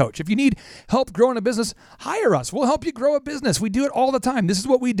business coach. If you need help growing a business, hire us. We'll help you grow a business. We do it all the time. This is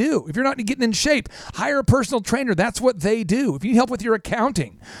what we do. If you're not getting in shape, hire a personal trainer. That's what they do. If you need help with your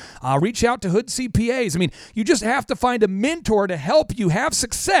accounting, reach out to Hood CPAs. You just have to find a mentor to help you have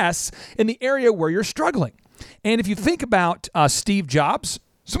success in the area where you're struggling. And if you think about Steve Jobs,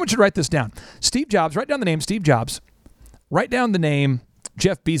 someone should write this down. Steve Jobs, write down the name Steve Jobs. Write down the name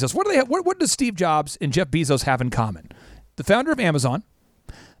Jeff Bezos. What do they have? What does Steve Jobs and Jeff Bezos have in common? The founder of Amazon,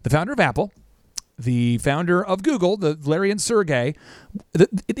 the founder of Apple, the founder of Google, the Larry and Sergey,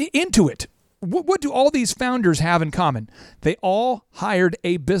 the Intuit. What do all these founders have in common? They all hired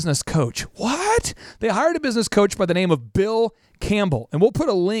a business coach. What? They hired a business coach by the name of Bill Campbell. And we'll put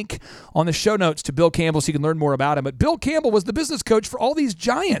a link on the show notes to Bill Campbell so you can learn more about him. But Bill Campbell was the business coach for all these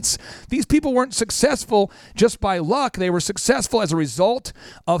giants. These people weren't successful just by luck. They were successful as a result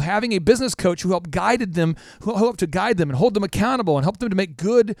of having a business coach who helped to guide them and hold them accountable and help them to make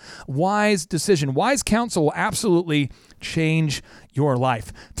good, wise decisions. Wise counsel will absolutely change your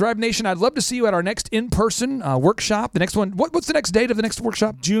life. Thrive Nation, I'd love to see you at our next in-person workshop. The next one, what's the next date of the next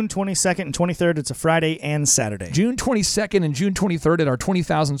workshop? June 22nd and 23rd. It's a Friday and Saturday. June 22nd and June 23rd at our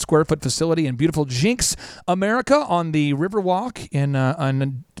 20,000 square foot facility in beautiful Jinx, America on the Riverwalk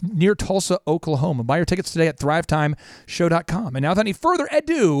near Tulsa, Oklahoma. Buy your tickets today at thrivetimeshow.com. And now without any further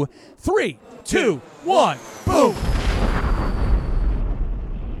ado, 3, 2, 1, boom!